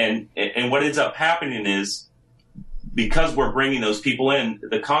 And what ends up happening is, because we're bringing those people in,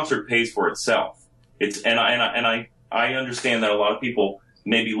 the concert pays for itself. I understand that a lot of people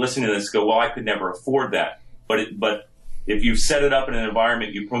may be listening to this go, well, I could never afford that. But if you set it up in an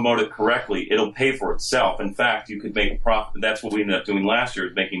environment, you promote it correctly, it'll pay for itself. In fact, you could make a profit. That's what we ended up doing last year,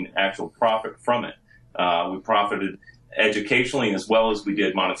 is making actual profit from it. We profited educationally as well as we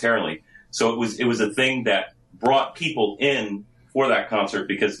did monetarily. So it was a thing that brought people in for that concert,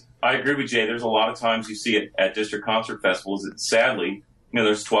 because I agree with Jay. There's a lot of times you see it at district concert festivals that sadly,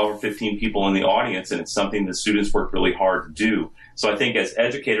 there's 12 or 15 people in the audience, and it's something the students work really hard to do. So I think as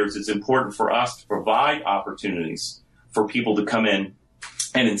educators, it's important for us to provide opportunities for people to come in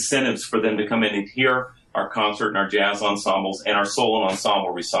and incentives for them to come in and hear our concert and our jazz ensembles and our solo ensemble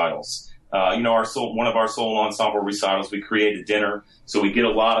recitals. One of our solo ensemble recitals, we create a dinner, so we get a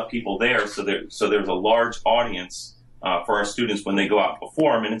lot of people there. So there's a large audience for our students when they go out and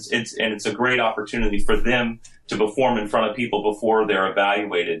perform, and it's a great opportunity for them to perform in front of people before they're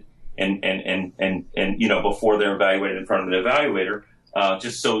evaluated, and before they're evaluated in front of an evaluator,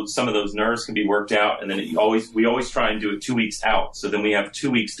 just so some of those nerves can be worked out. And then we always try and do it 2 weeks out, so then we have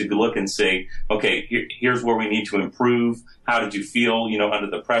 2 weeks to look and say, okay, here's where we need to improve. How did you feel, under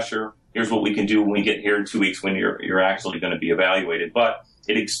the pressure? Here's what we can do when we get here in 2 weeks when you're actually going to be evaluated. But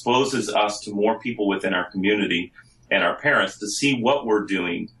it exposes us to more people within our community and our parents to see what we're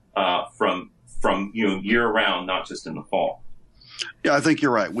doing from year round, not just in the fall. Yeah, I think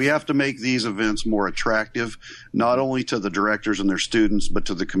you're right. We have to make these events more attractive, not only to the directors and their students, but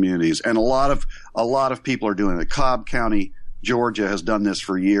to the communities. And a lot of people are doing it. Cobb County, Georgia has done this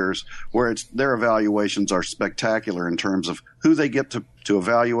for years, where their evaluations are spectacular in terms of who they get to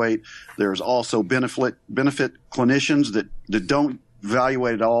evaluate. There's also benefit clinicians that don't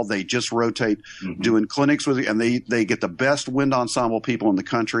evaluate at all. They just rotate doing clinics with you, and they get the best wind ensemble people in the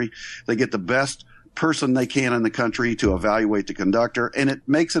country. They get the best person they can in the country to evaluate the conductor, and it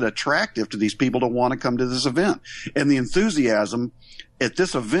makes it attractive to these people to want to come to this event. And the enthusiasm at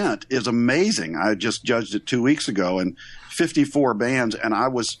this event is amazing. I just judged it 2 weeks ago, and 54 bands, and I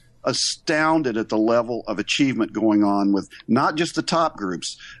was astounded at the level of achievement going on with not just the top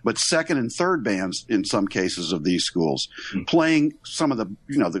groups, but second and third bands in some cases of these schools, playing some of the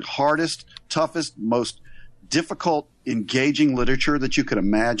hardest, toughest, most difficult, engaging literature that you could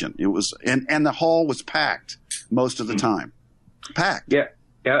imagine. It was, and the hall was packed most of the time. Packed. Yeah.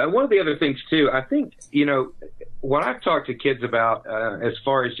 One of the other things too, I think, when I've talked to kids about, as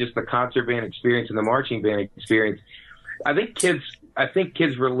far as just the concert band experience and the marching band experience, I think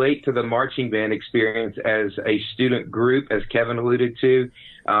kids relate to the marching band experience as a student group, as Kevin alluded to,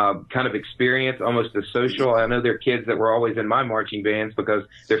 kind of experience, almost a social. I know there are kids that were always in my marching bands because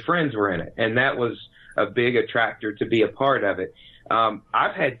their friends were in it, and that was a big attractor to be a part of it.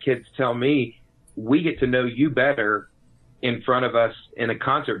 I've had kids tell me, we get to know you better in front of us in a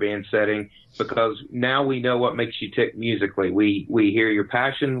concert band setting because now we know what makes you tick musically. We hear your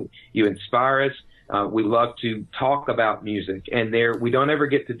passion, you inspire us. We love to talk about music, and we don't ever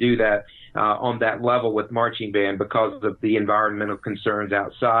get to do that on that level with marching band because of the environmental concerns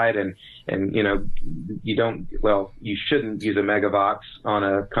outside, and you shouldn't use a Megavox on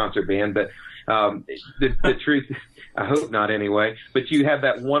a concert band, but the truth, I hope not anyway. But you have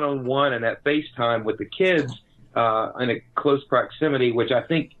that one-on-one and that FaceTime with the kids in a close proximity, which I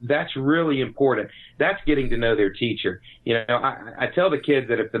think that's really important. That's getting to know their teacher. I tell the kids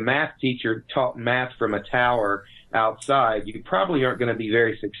that if the math teacher taught math from a tower outside, you probably aren't going to be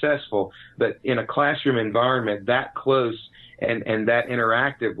very successful. But in a classroom environment that close and that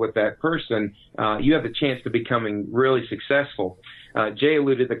interactive with that person, you have the chance to becoming really successful. Jay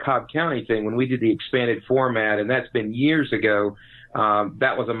alluded to the Cobb County thing. When we did the expanded format, and that's been years ago,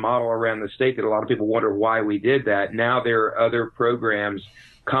 that was a model around the state that a lot of people wonder why we did that. Now there are other programs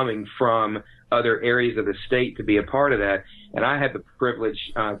coming from other areas of the state to be a part of that. And I had the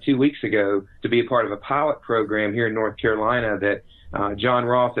privilege 2 weeks ago to be a part of a pilot program here in North Carolina that John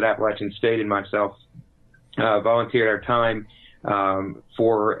Ross at Appalachian State and myself volunteered our time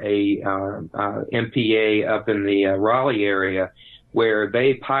for a MPA up in the Raleigh area where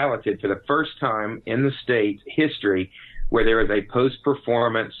they piloted for the first time in the state's history where there was a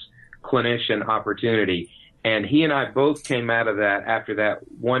post-performance clinician opportunity. And he and I both came out of that after that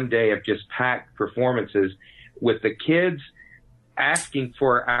one day of just packed performances with the kids asking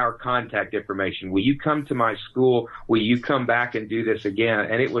for our contact information. Will you come to my school? Will you come back and do this again?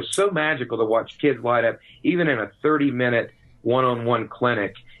 And it was so magical to watch kids light up, even in a 30-minute one-on-one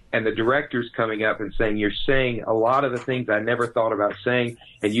clinic, and the director's coming up and saying, you're saying a lot of the things I never thought about saying,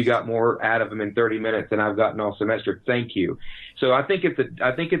 and you got more out of them in 30 minutes than I've gotten all semester. Thank you. So I think it's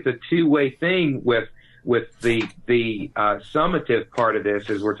a two-way thing with the summative part of this,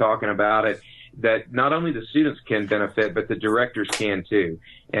 as we're talking about it, that not only the students can benefit, but the directors can too.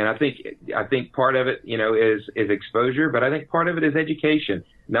 And I think part of it, is exposure, but I think part of it is education,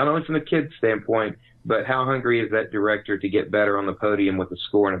 not only from the kids' standpoint, but how hungry is that director to get better on the podium with a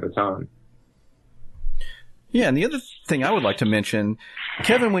score and a baton? Yeah, and the other thing I would like to mention,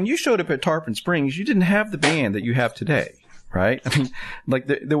 Kevin, when you showed up at Tarpon Springs, you didn't have the band that you have today, right? I mean, like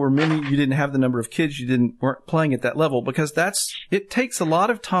there were many, you didn't have the number of kids, weren't playing at that level, because it takes a lot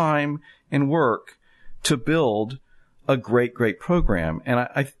of time and work to build a great program. And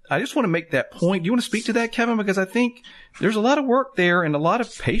I just want to make that point. Do you want to speak to that, Kevin? Because I think there's a lot of work there and a lot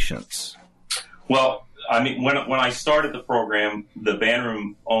of patience. Well, I mean, when I started the program, the band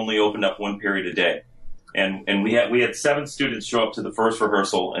room only opened up one period a day. And we had 7 students show up to the first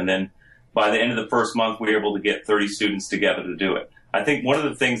rehearsal, and then by the end of the first month, we were able to get 30 students together to do it. I think one of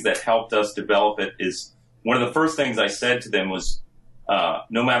the things that helped us develop it is one of the first things I said to them was,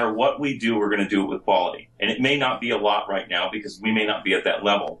 no matter what we do, we're going to do it with quality. And it may not be a lot right now because we may not be at that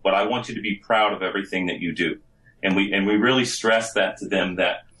level, but I want you to be proud of everything that you do. And we really stress that to them,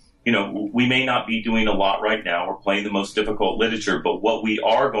 that, we may not be doing a lot right now. We're playing the most difficult literature, but what we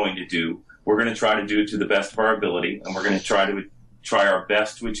are going to do, we're going to try to do it to the best of our ability, and we're going to try our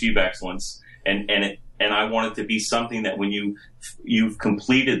best to achieve excellence. And I want it to be something that when you've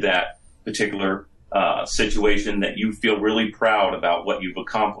completed that particular situation, that you feel really proud about what you've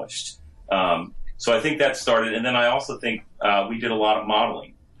accomplished. So I think that started. And then I also think we did a lot of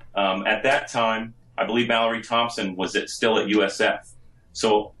modeling. At that time, I believe Mallory Thompson was still at USF.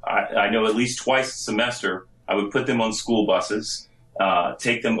 So I know at least twice a semester, I would put them on school buses,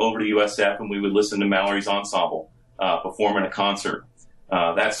 take them over to USF, and we would listen to Mallory's ensemble perform in a concert.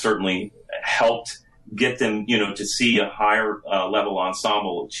 That certainly helped get them, to see a higher level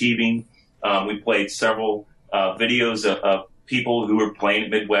ensemble achieving. We played several videos of people who were playing at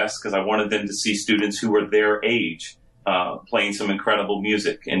Midwest, because I wanted them to see students who were their age playing some incredible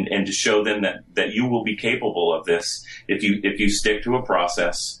music, and to show them that you will be capable of this if you stick to a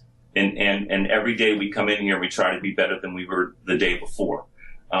process. And every day we come in here, we try to be better than we were the day before.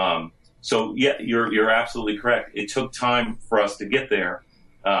 So yeah, you're absolutely correct. It took time for us to get there,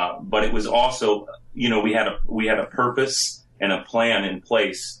 but it was also, we had a purpose and a plan in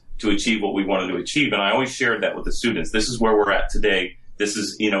place to achieve what we wanted to achieve. And I always shared that with the students. This is where we're at today. This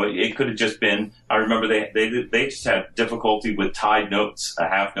is, it could have just been, I remember they just had difficulty with tied notes, a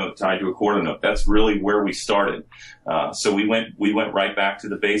half note tied to a quarter note. That's really where we started. So we went right back to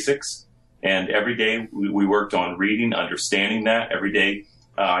the basics, and every day we worked on reading, understanding that. Every day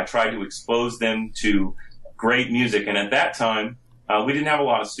I tried to expose them to great music. And at that time, we didn't have a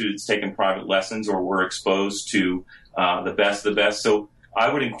lot of students taking private lessons or were exposed to the best of the best. So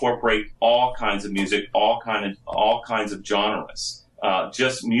I would incorporate all kinds of music, all kinds of genres.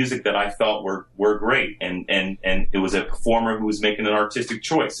 Just music that I felt were great. And it was a performer who was making an artistic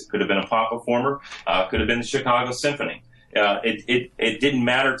choice. It could have been a pop performer, could have been the Chicago Symphony. It didn't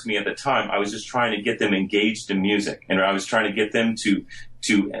matter to me at the time. I was just trying to get them engaged in music, and I was trying to get them to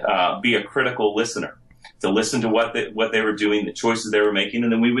be a critical listener, to listen to what they were doing, the choices they were making,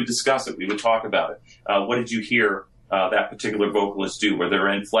 and then we would discuss it. We would talk about it. What did you hear that particular vocalist do? Were there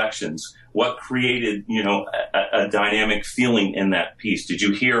inflections? What created, a dynamic feeling in that piece? Did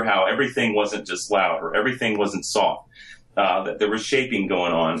you hear how everything wasn't just loud or everything wasn't soft? That there was shaping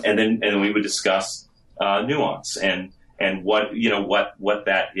going on, and then we would discuss nuance and what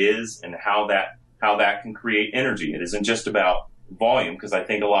that is, and how that can create energy. It isn't just about volume, because I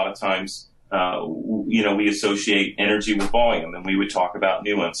think a lot of times we associate energy with volume, and we would talk about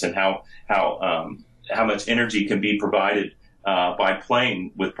nuance and how much energy can be provided by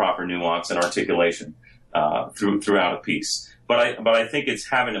playing with proper nuance and articulation throughout a piece. But I think it's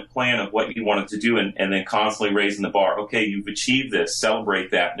having a plan of what you wanted to do, and then constantly raising the bar. Okay, you've achieved this,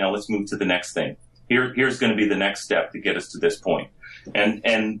 celebrate that. Now let's move to the next thing. Here's going to be the next step to get us to this point. And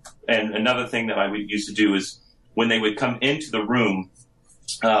another thing that I used to do is when they would come into the room,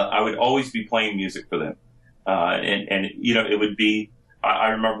 I would always be playing music for them. And it would be, I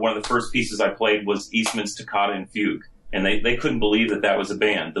remember one of the first pieces I played was Eastman's Toccata and Fugue. And they couldn't believe that was a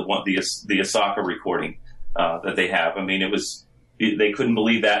band, the Osaka recording, that they have. I mean, they couldn't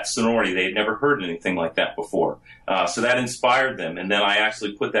believe that sonority. They had never heard anything like that before. So that inspired them. And then I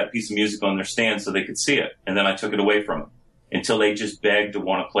actually put that piece of music on their stand so they could see it. And then I took it away from them until they just begged to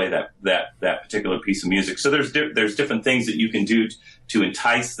want to play that particular piece of music. So there's different things that you can do to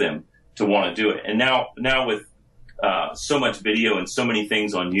entice them to want to do it. And now with so much video and so many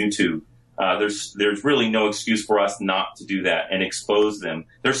things on YouTube, there's really no excuse for us not to do that and expose them.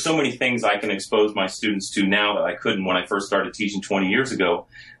 There's so many things I can expose my students to now that I couldn't when I first started teaching 20 years ago,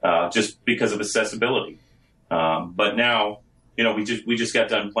 just because of accessibility. But now, we just got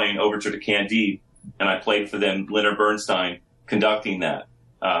done playing Overture to Candide, and I played for them Leonard Bernstein conducting that,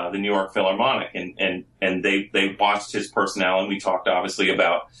 the New York Philharmonic, and they watched his personality. We talked obviously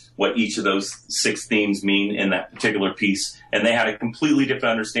about what each of those 6 themes mean in that particular piece, and they had a completely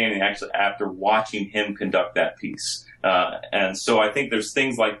different understanding actually after watching him conduct that piece. And so I think there's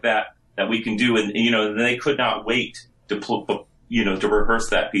things like that we can do, and they could not wait to to rehearse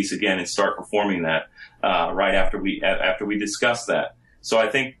that piece again and start performing that right after we discuss that. So I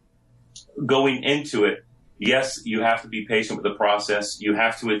think going into it, yes, you have to be patient with the process. You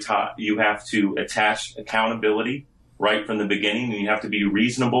have to attach accountability right from the beginning, and you have to be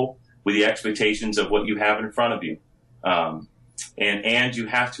reasonable with the expectations of what you have in front of you. And you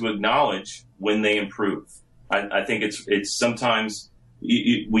have to acknowledge when they improve. I think it's sometimes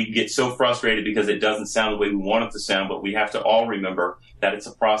we get so frustrated because it doesn't sound the way we want it to sound, but we have to all remember that it's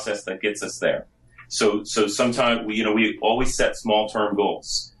a process that gets us there. So sometimes we always set small term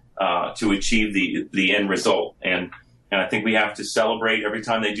goals to achieve the end result. And I think we have to celebrate every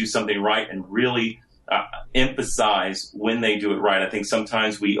time they do something right and really emphasize when they do it right. I think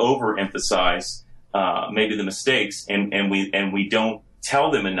sometimes we overemphasize maybe the mistakes and we don't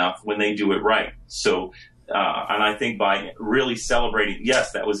tell them enough when they do it right. So and I think by really celebrating,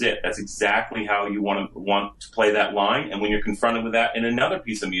 yes, that was it. That's exactly how you want to play that line. And when you're confronted with that in another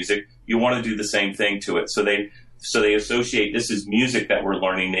piece of music, you want to do the same thing to it. So they associate this is music that we're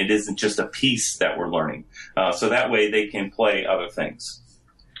learning. It isn't just a piece that we're learning. So that way they can play other things.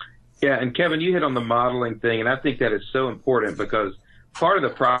 Yeah, and Kevin, you hit on the modeling thing, and I think that is so important because part of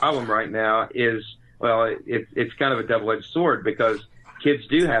the problem right now is, well, it's kind of a double-edged sword because kids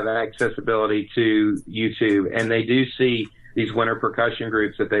do have accessibility to YouTube, and they do see these winter percussion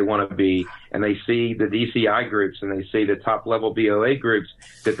groups that they want to be, and they see the DCI groups, and they see the top-level BOA groups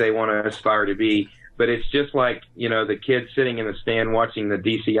that they want to aspire to be. But it's just like, the kid sitting in the stand watching the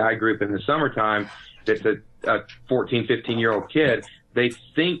DCI group in the summertime that's a 14, 15-year-old kid. They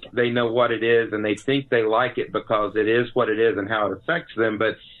think they know what it is, and they think they like it because it is what it is and how it affects them,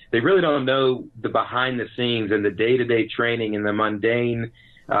 but they really don't know the behind the scenes and the day-to-day training and the mundane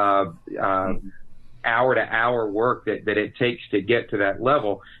hour-to-hour work that it takes to get to that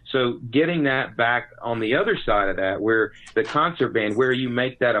level. So getting that back on the other side of that, where the concert band, where you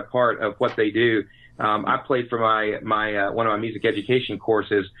make that a part of what they do. I played for my one of my music education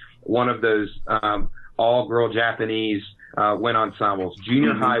courses, one of those all-girl Japanese wind ensembles,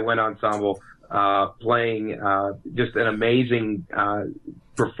 junior high wind ensemble, playing just an amazing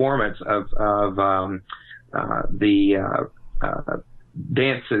performance of the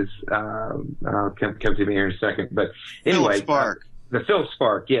dances. Come to me here in a second. But anyway, Phil Spark. The Phil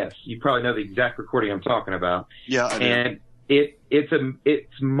Spark, yes. You probably know the exact recording I'm talking about. Yeah, I do. And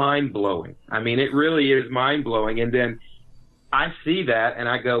it's mind-blowing. I mean, it really is mind-blowing. And then I see that and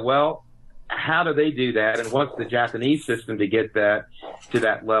I go, well, how do they do that? And what's the Japanese system to get that to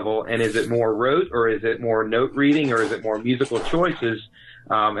that level? And is it more rote, or is it more note reading, or is it more musical choices?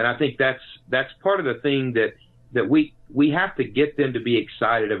 And I think that's part of the thing that we have to get them to be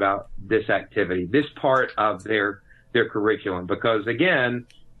excited about this activity, this part of their curriculum, because again,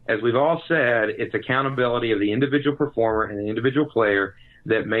 as we've all said, it's accountability of the individual performer and the individual player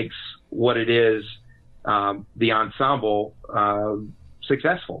that makes what it is, the ensemble,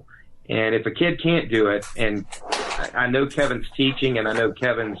 successful. And if a kid can't do it, and I know Kevin's teaching and I know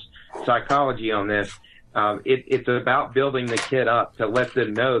Kevin's psychology on this, it's about building the kid up to let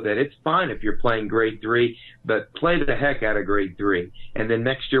them know that it's fine if you're playing grade 3, but play the heck out of grade 3. And then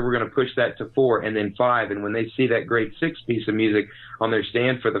next year we're going to push that to 4 and then 5. And when they see that grade 6 piece of music on their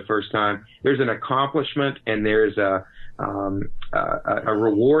stand for the first time, there's an accomplishment and there's a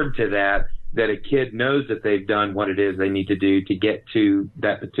reward to that a kid knows that they've done what it is they need to do to get to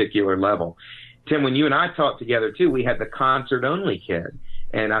that particular level. Tim, when you and I talked together too, we had the concert only kid.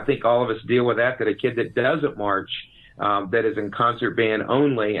 And I think all of us deal with that a kid that doesn't march that is in concert band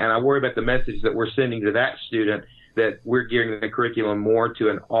only. And I worry about the message that we're sending to that student, that we're gearing the curriculum more to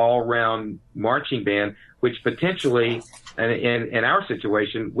an all-round marching band, which potentially, in our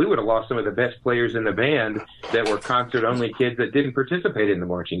situation, we would have lost some of the best players in the band that were concert-only kids that didn't participate in the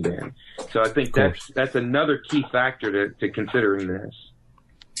marching band. So I think that's another key factor to considering this.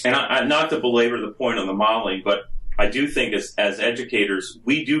 And I, not to belabor the point on the modeling, but I do think as educators,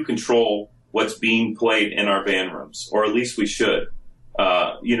 we do control what's being played in our band rooms, or at least we should.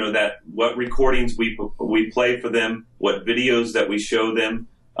 That what recordings we play for them, what videos that we show them.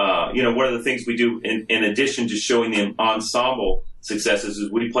 One of the things we do in addition to showing them ensemble successes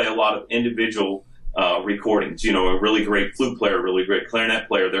is we play a lot of individual recordings. A really great flute player, a really great clarinet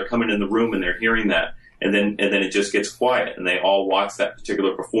player, they're coming in the room and they're hearing that. And then it just gets quiet and they all watch that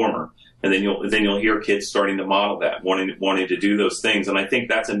particular performer. And then you'll hear kids starting to model that, wanting to do those things. And I think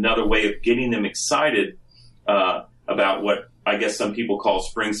that's another way of getting them excited about what I guess some people call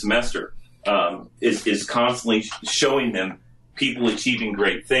spring semester, is constantly showing them people achieving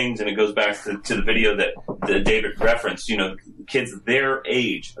great things. And it goes back to the video that David referenced, kids their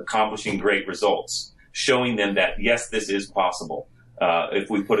age accomplishing great results, showing them that, yes, this is possible. If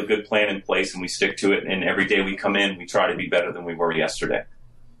we put a good plan in place and we stick to it, and every day we come in, we try to be better than we were yesterday.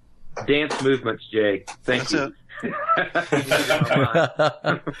 Dance movements, Jay. Thank you.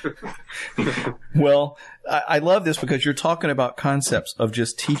 Well, I love this because you're talking about concepts of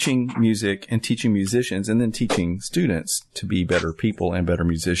just teaching music and teaching musicians and then teaching students to be better people and better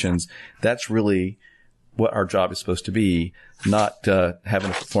musicians. That's really what our job is supposed to be, not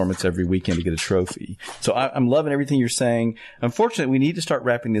having a performance every weekend to get a trophy. So I'm loving everything you're saying. Unfortunately, we need to start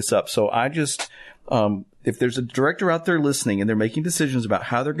wrapping this up. So I just if there's a director out there listening and they're making decisions about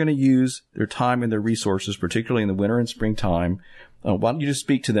how they're going to use their time and their resources, particularly in the winter and springtime, why don't you just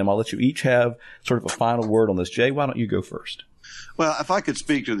speak to them? I'll let you each have sort of a final word on this. Jay, why don't you go first? Well, if I could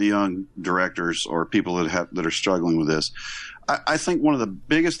speak to the young directors or people that are struggling with this, I think one of the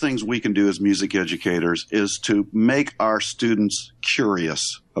biggest things we can do as music educators is to make our students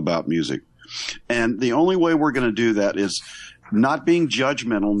curious about music. And the only way we're going to do that is not being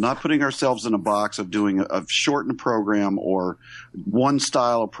judgmental, not putting ourselves in a box of doing a shortened program or one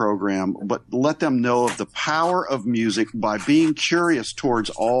style of program, but let them know of the power of music by being curious towards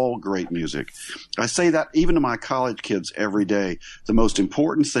all great music. I say that even to my college kids every day. The most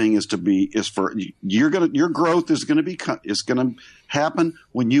important thing is your growth is going to happen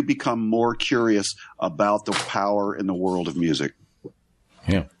when you become more curious about the power in the world of music.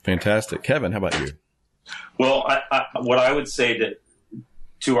 Yeah, fantastic. Kevin, how about you? Well, what I would say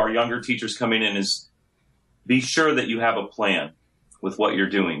to our younger teachers coming in is be sure that you have a plan with what you're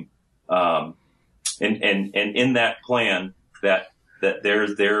doing, and in that plan that there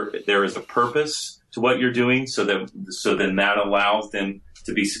is a purpose to what you're doing, so then that allows them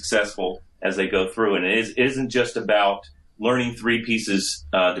to be successful as they go through. And it isn't just about learning 3 pieces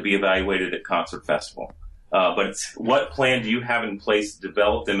to be evaluated at Concert Festival. But it's what plan do you have in place to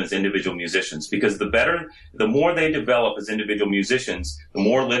develop them as individual musicians? Because the more they develop as individual musicians, the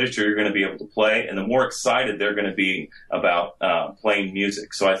more literature you're going to be able to play, and the more excited they're going to be about playing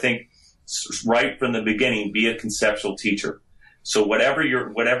music. So I think right from the beginning, be a conceptual teacher. So whatever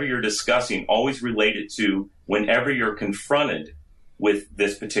you're discussing, always relate it to whenever you're confronted with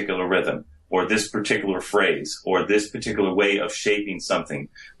this particular rhythm, or this particular phrase, or this particular way of shaping something.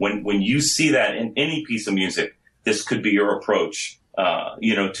 When you see that in any piece of music, this could be your approach,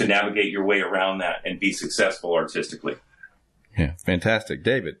 to navigate your way around that and be successful artistically. Yeah, fantastic.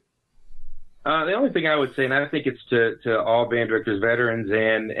 David? The only thing I would say, and I think it's to all band directors, veterans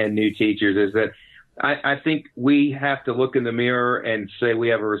and new teachers, is that I think we have to look in the mirror and say we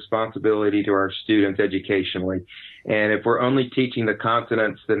have a responsibility to our students educationally. And if we're only teaching the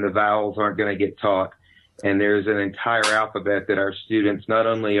consonants, then the vowels aren't going to get taught. And there's an entire alphabet that our students not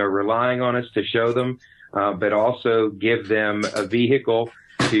only are relying on us to show them, but also give them a vehicle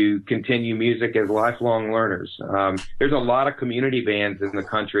to continue music as lifelong learners. There's a lot of community bands in the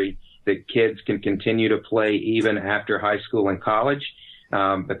country that kids can continue to play even after high school and college.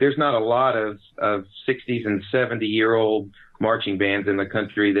 But there's not a lot of 60s and 70-year-old marching bands in the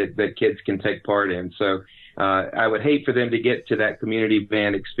country that kids can take part in. So I would hate for them to get to that community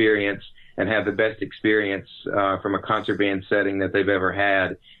band experience and have the best experience from a concert band setting that they've ever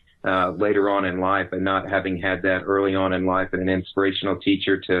had later on in life, and not having had that early on in life and an inspirational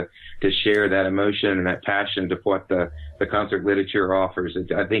teacher to share that emotion and that passion to what the concert literature offers.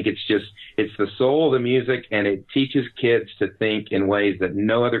 I think it's the soul of the music, and it teaches kids to think in ways that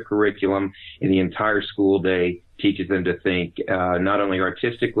no other curriculum in the entire school day teaches them to think, not only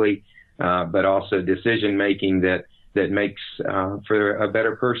artistically, but also decision making that that makes for a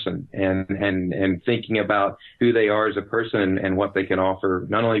better person, and thinking about who they are as a person and what they can offer,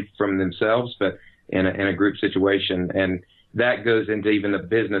 not only from themselves, but in a group situation. And that goes into even the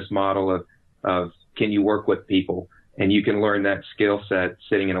business model of can you work with people? And you can learn that skill set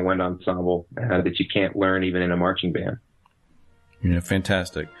sitting in a wind ensemble that you can't learn even in a marching band. Yeah,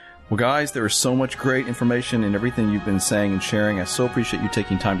 fantastic. Well, guys, there is so much great information in everything you've been saying and sharing. I so appreciate you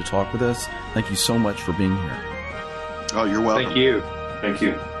taking time to talk with us. Thank you so much for being here. Oh, you're welcome. Thank you. Thank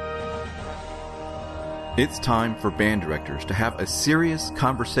you. It's time for band directors to have a serious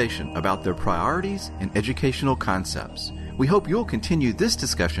conversation about their priorities and educational concepts. We hope you'll continue this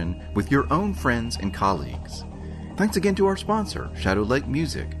discussion with your own friends and colleagues. Thanks again to our sponsor, Shadow Lake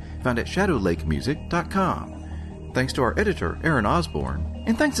Music, found at shadowlakemusic.com. Thanks to our editor, Aaron Osborne,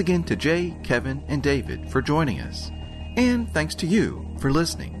 and thanks again to Jay, Kevin, and David for joining us. And thanks to you for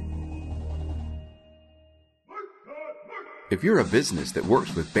listening. If you're a business that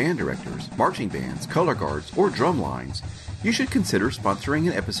works with band directors, marching bands, color guards, or drum lines, you should consider sponsoring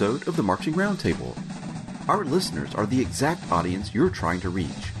an episode of the Marching Roundtable. Our listeners are the exact audience you're trying to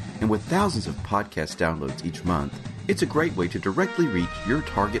reach, and with thousands of podcast downloads each month, it's a great way to directly reach your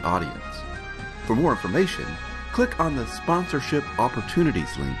target audience. For more information, click on the Sponsorship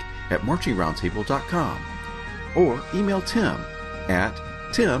Opportunities link at marchingroundtable.com or email Tim at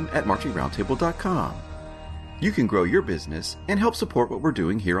marchingroundtable.com. You can grow your business and help support what we're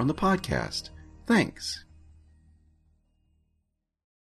doing here on the podcast. Thanks.